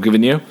abbreviation name I'm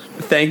giving you.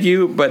 Thank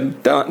you,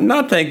 but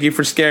not thank you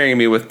for scaring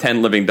me with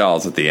 10 living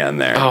dolls at the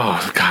end there.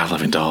 Oh, God,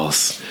 living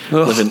dolls.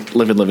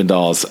 Living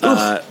dolls.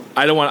 I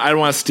don't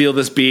want to steal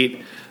this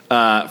beat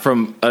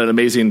from an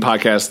amazing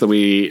podcast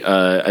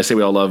that I say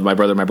we all love, My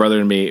Brother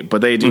and Me,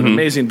 but they do an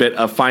amazing bit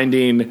of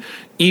finding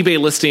eBay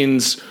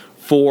listings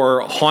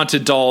for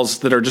haunted dolls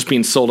that are just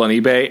being sold on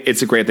eBay.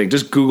 It's a great thing.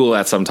 Just Google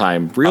that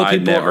sometime. Real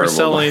people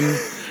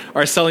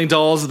are selling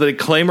dolls that they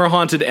claim are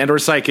haunted and or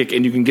psychic,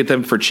 and you can get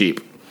them for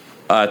cheap.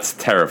 It's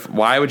terrifying.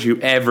 Why would you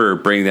ever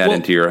bring that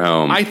into your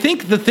home? I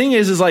think the thing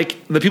is like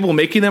the people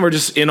making them are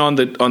just in on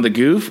the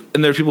goof,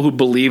 and there are people who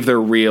believe they're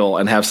real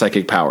and have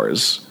psychic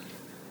powers.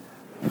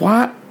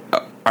 What?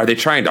 Are they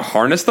trying to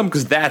harness them?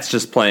 Because that's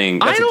just playing.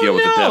 That's a deal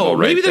with the devil,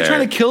 right? Maybe they're there.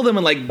 trying to kill them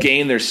and like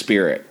gain their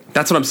spirit.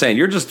 That's what I'm saying.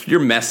 You're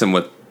messing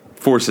with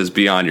forces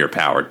beyond your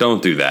power.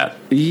 Don't do that.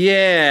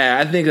 Yeah,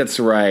 I think that's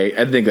right.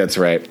 I think that's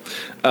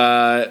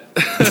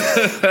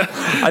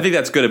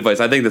good advice.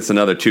 I think that's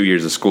another 2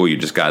 years of school you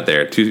just got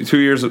there. 2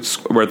 years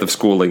worth of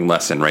schooling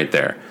lesson right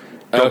there.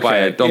 Don't buy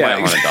a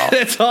haunted doll.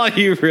 That's all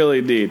you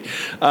really need.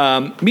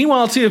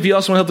 Meanwhile, too, if you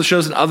also want to help the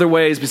shows in other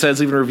ways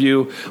besides leaving a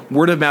review,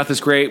 word of mouth is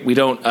great. We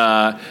don't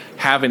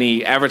have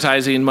any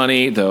advertising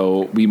money,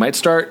 though we might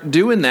start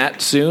doing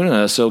that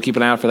soon. So keep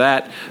an eye out for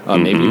that.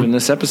 Maybe even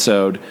this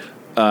episode.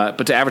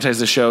 But to advertise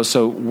the show.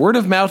 So word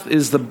of mouth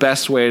is the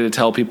best way to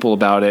tell people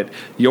about it,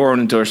 your own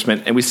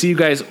endorsement. And we see you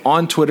guys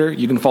on Twitter.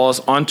 You can follow us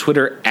on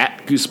Twitter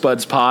at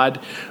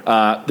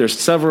GoosebudsPod. There's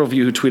several of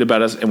you who tweet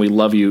about us, and we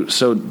love you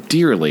so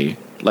dearly.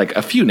 Like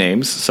a few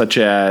names, such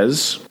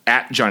as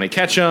at Johnny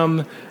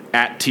Ketchum,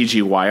 at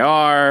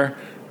TGYR,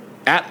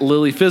 at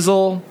Lily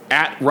Fizzle,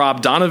 at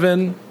Rob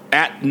Donovan,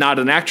 at Not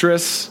an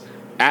Actress,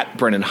 at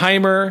Brennan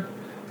Heimer,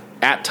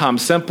 at Tom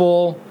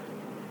Semple,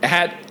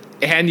 at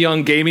Han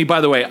Young Gamey.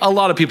 By the way, a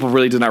lot of people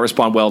really did not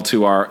respond well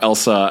to our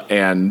Elsa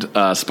and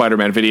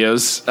Spider-Man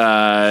videos.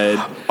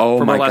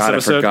 Oh my God,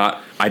 episode. I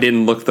forgot. I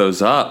didn't look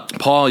those up.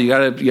 Paul, you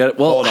gotta.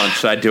 Well, hold on.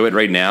 Should I do it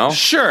right now?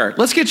 Sure.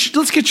 Let's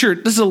get your.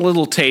 This is a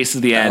little taste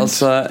of the end.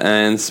 Elsa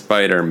and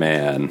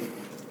Spider-Man.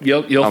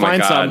 You'll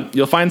find some.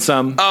 You'll find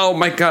some. Oh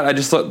my God! I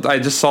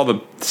just saw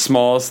the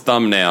smallest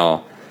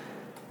thumbnail.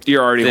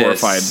 You're already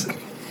horrified.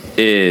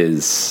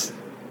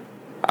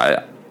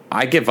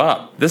 I give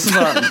up. This is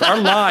our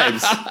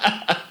lives.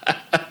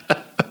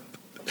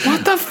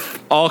 What the?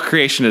 All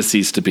creation has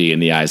ceased to be in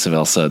the eyes of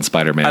Elsa and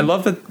Spider-Man. I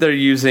love that they're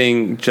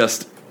using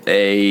just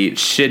a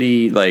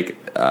shitty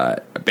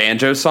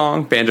banjo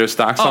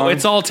stock song. Oh,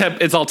 it's all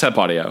temp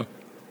audio.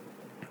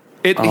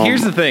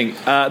 Here's the thing.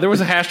 There was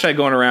a hashtag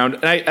going around,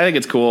 and I think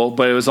it's cool,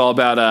 but it was all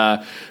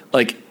about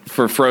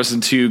for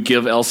Frozen 2,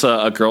 give Elsa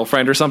a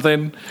girlfriend or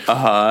something. And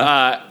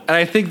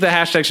I think the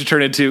hashtag should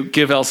turn into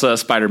give Elsa a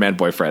Spider-Man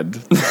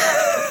boyfriend.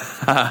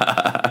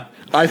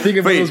 I think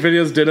if those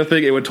videos did a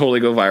thing, it would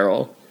totally go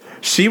viral.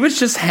 She was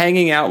just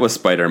hanging out with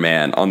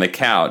Spider-Man on the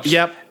couch.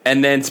 Yep.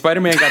 And then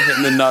Spider-Man got hit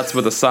in the nuts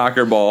with a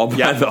soccer ball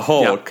by the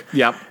Hulk.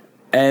 Yep.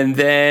 And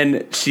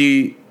then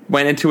she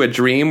went into a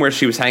dream where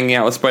she was hanging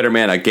out with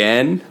Spider-Man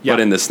again, but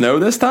in the snow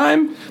this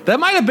time. That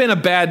might have been a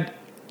bad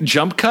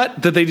jump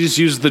cut that they just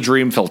used the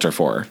dream filter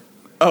for.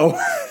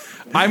 Oh.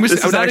 I've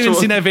not even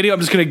seen that video. I'm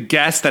just going to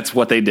guess that's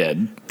what they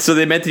did. So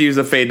they meant to use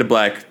a fade to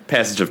black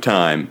passage of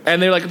time.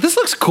 And they're like, this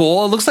looks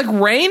cool. It looks like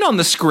rain on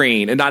the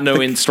screen. And not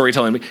knowing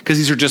storytelling, because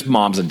these are just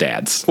moms and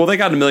dads. Well, they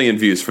got 1 million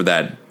views for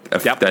that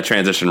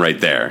transition right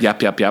there.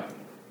 Yep.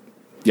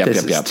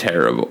 This is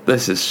terrible.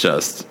 This is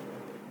just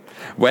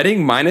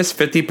wedding minus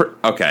 50.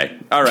 Okay,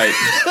 all right.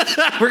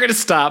 We're gonna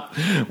stop.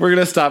 We're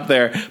gonna stop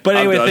there. But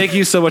anyway, thank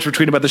you so much for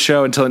tweeting about the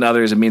show and telling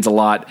others. It means a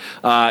lot.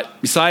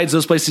 Besides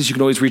those places, you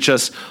can always reach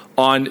us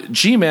on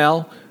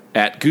Gmail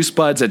at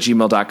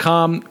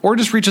goosebuds@gmail.com, or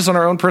just reach us on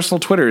our own personal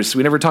Twitters.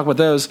 We never talk about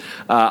those.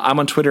 I'm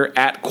on Twitter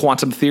at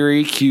Quantum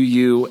Theory,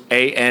 QUANDTUM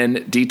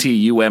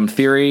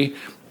Theory.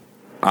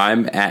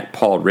 I'm at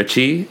Paul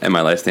Ritchie, and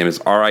my last name is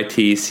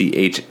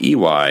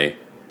RITCHEY.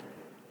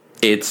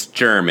 It's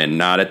German,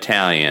 not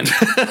Italian.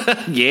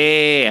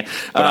 Yeah,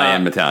 but I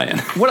am Italian.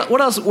 What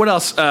else? What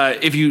else?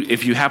 If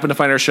you happen to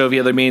find our show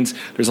via other means,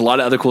 there's a lot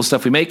of other cool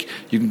stuff we make.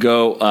 You can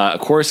go, of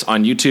course,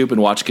 on YouTube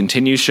and watch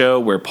Continue Show,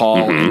 where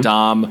Paul and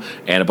Dom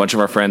and a bunch of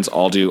our friends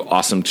all do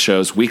awesome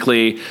shows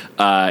weekly.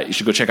 You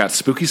should go check out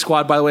Spooky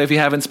Squad, by the way, if you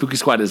haven't. Spooky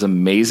Squad is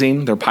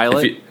amazing. Their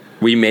pilot.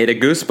 We made a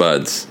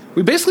Goosebuds.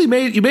 You basically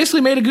made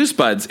a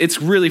Goosebuds. It's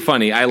really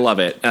funny. I love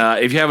it.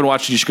 If you haven't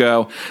watched it, you should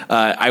go.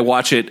 I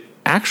watch it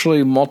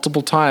actually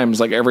multiple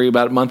times, like every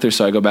about a month or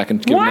so. I go back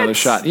and give it another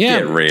shot. Yeah,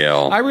 get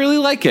real. I really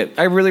like it.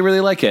 I really, really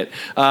like it.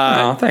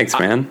 Oh, thanks,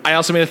 man. I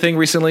also made a thing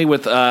recently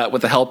with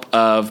the help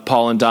of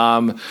Paul and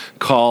Dom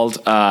called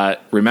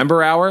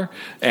Remember Hour,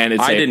 and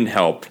I didn't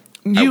help.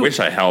 I wish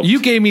I helped. You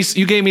gave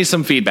me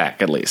some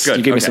feedback, at least. Good.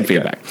 You gave me some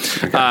feedback.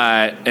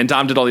 Okay. And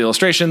Dom did all the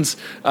illustrations.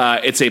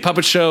 It's a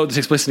puppet show that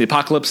takes place in the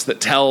apocalypse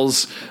that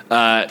tells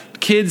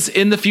kids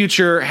in the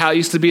future how it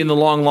used to be in the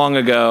long, long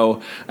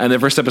ago. And the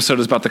first episode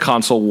is about the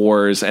console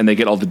wars, and they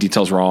get all the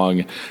details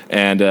wrong.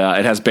 And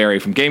it has Barry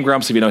from Game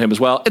Grumps, if you know him as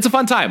well. It's a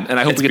fun time, and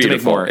I hope we get to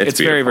make more. It's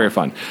very, very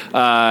fun.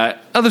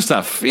 Other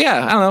stuff.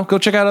 Yeah, I don't know. Go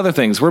check out other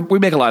things. We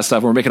make a lot of stuff,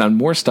 and we're making on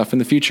more stuff in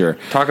the future.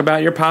 Talk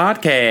about your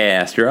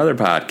podcast, your other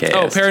podcast.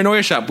 Oh,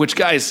 Paranoia Shop, which,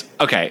 guys,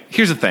 okay,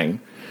 here's the thing.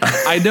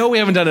 I know we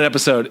haven't done an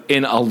episode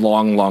in a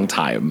long, long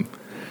time.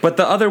 But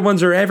the other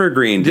ones are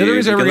evergreen, dude. The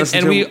others are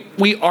evergreen, and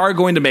we are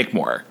going to make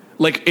more.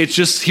 Like, it's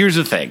just, here's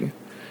the thing.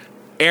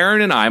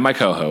 Aaron and I, my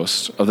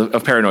co-host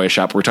of Paranoia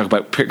Shop, we're talking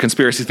about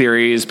conspiracy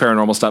theories,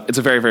 paranormal stuff. It's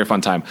a very, very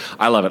fun time.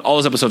 I love it. All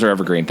those episodes are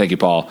evergreen. Thank you,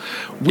 Paul.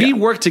 We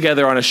worked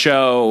together on a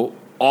show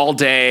all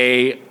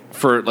day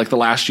for like the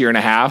last year and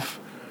a half.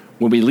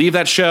 When we leave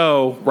that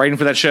show, writing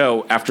for that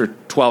show, after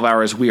 12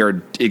 hours, we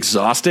are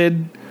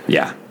exhausted.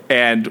 Yeah.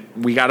 And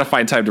we got to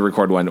find time to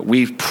record one.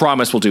 We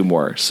promise we'll do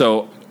more.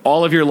 So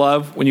all of your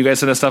love, when you guys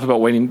send us stuff about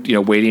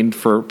waiting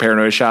for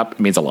Paranoia Shop, it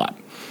means a lot.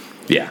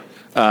 Yeah.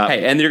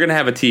 Hey, and you're going to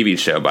have a TV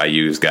show by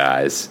you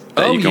guys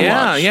that you can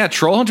watch. Yeah.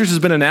 Troll Hunters has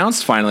been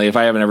announced finally, if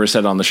I haven't ever said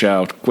it on the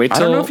show. I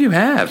don't know if you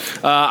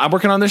have. I'm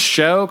working on this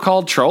show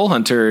called Troll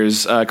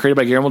Hunters, created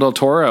by Guillermo del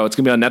Toro. It's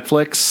going to be on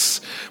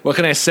Netflix. What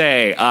can I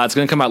say? It's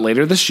going to come out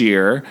later this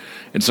year.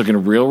 It's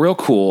looking real, real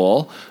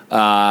cool.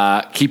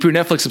 Keep your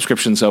Netflix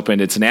subscriptions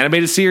open. It's an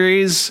animated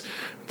series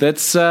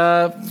that's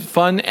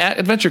fun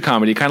adventure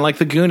comedy, kind of like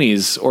The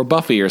Goonies or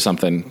Buffy or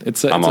something.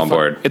 I'm on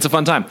board. It's a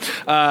fun time.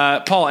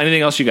 Paul,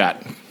 anything else you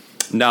got?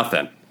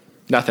 Nothing.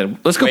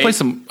 Let's go play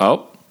some.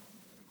 Oh,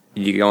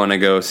 you going to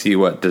go see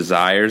what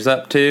Desire's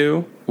up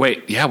to?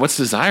 Wait, yeah. What's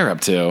Desire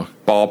up to?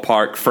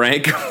 Ballpark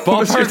Frank.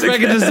 Ballpark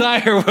Frank and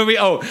Desire. Are we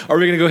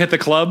going to go hit the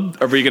club?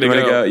 Or are we going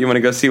to go? You want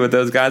to go see what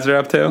those guys are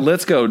up to?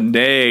 Let's go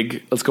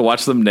nag. Let's go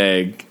watch them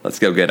nag. Let's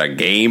go get a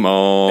game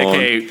on.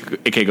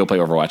 AKA go play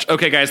Overwatch.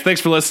 Okay, guys. Thanks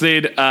for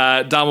listening.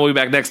 Dom will be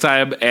back next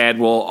time, and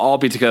we'll all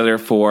be together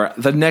for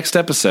the next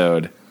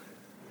episode.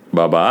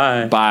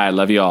 Bye-bye. Bye.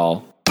 Love you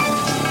all.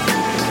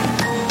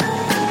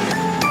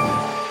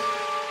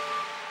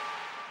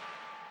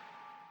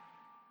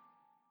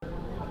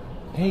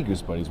 Hey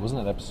Goose Buddies,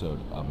 wasn't that episode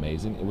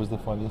amazing? It was the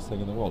funniest thing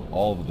in the world.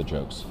 All of the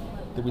jokes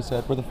that we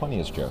said were the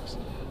funniest jokes.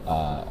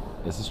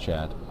 This is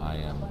Chad. I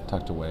am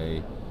tucked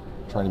away,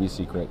 trying to be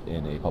secret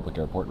in a public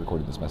airport,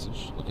 recording this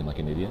message, looking like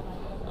an idiot.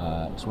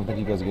 Just want to thank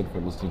you guys again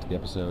for listening to the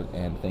episode,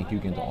 and thank you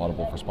again to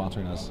Audible for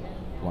sponsoring us.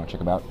 If you want to check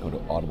them out, go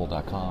to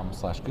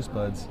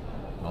audible.com/goosebuds,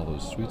 and all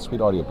those sweet, sweet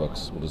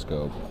audiobooks will just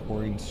go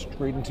pouring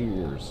straight into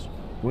your ears.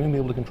 You won't even be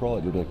able to control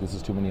it. You'll be like, this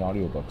is too many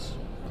audiobooks.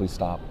 Please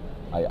stop.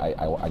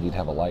 I need to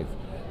have a life.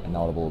 And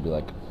Audible will be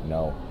like,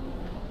 no,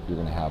 you're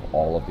going to have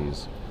all of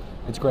these.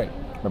 It's great.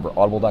 Remember,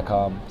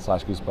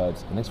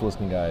 audible.com/goosebuds. And thanks for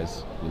listening,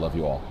 guys. We love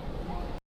you all.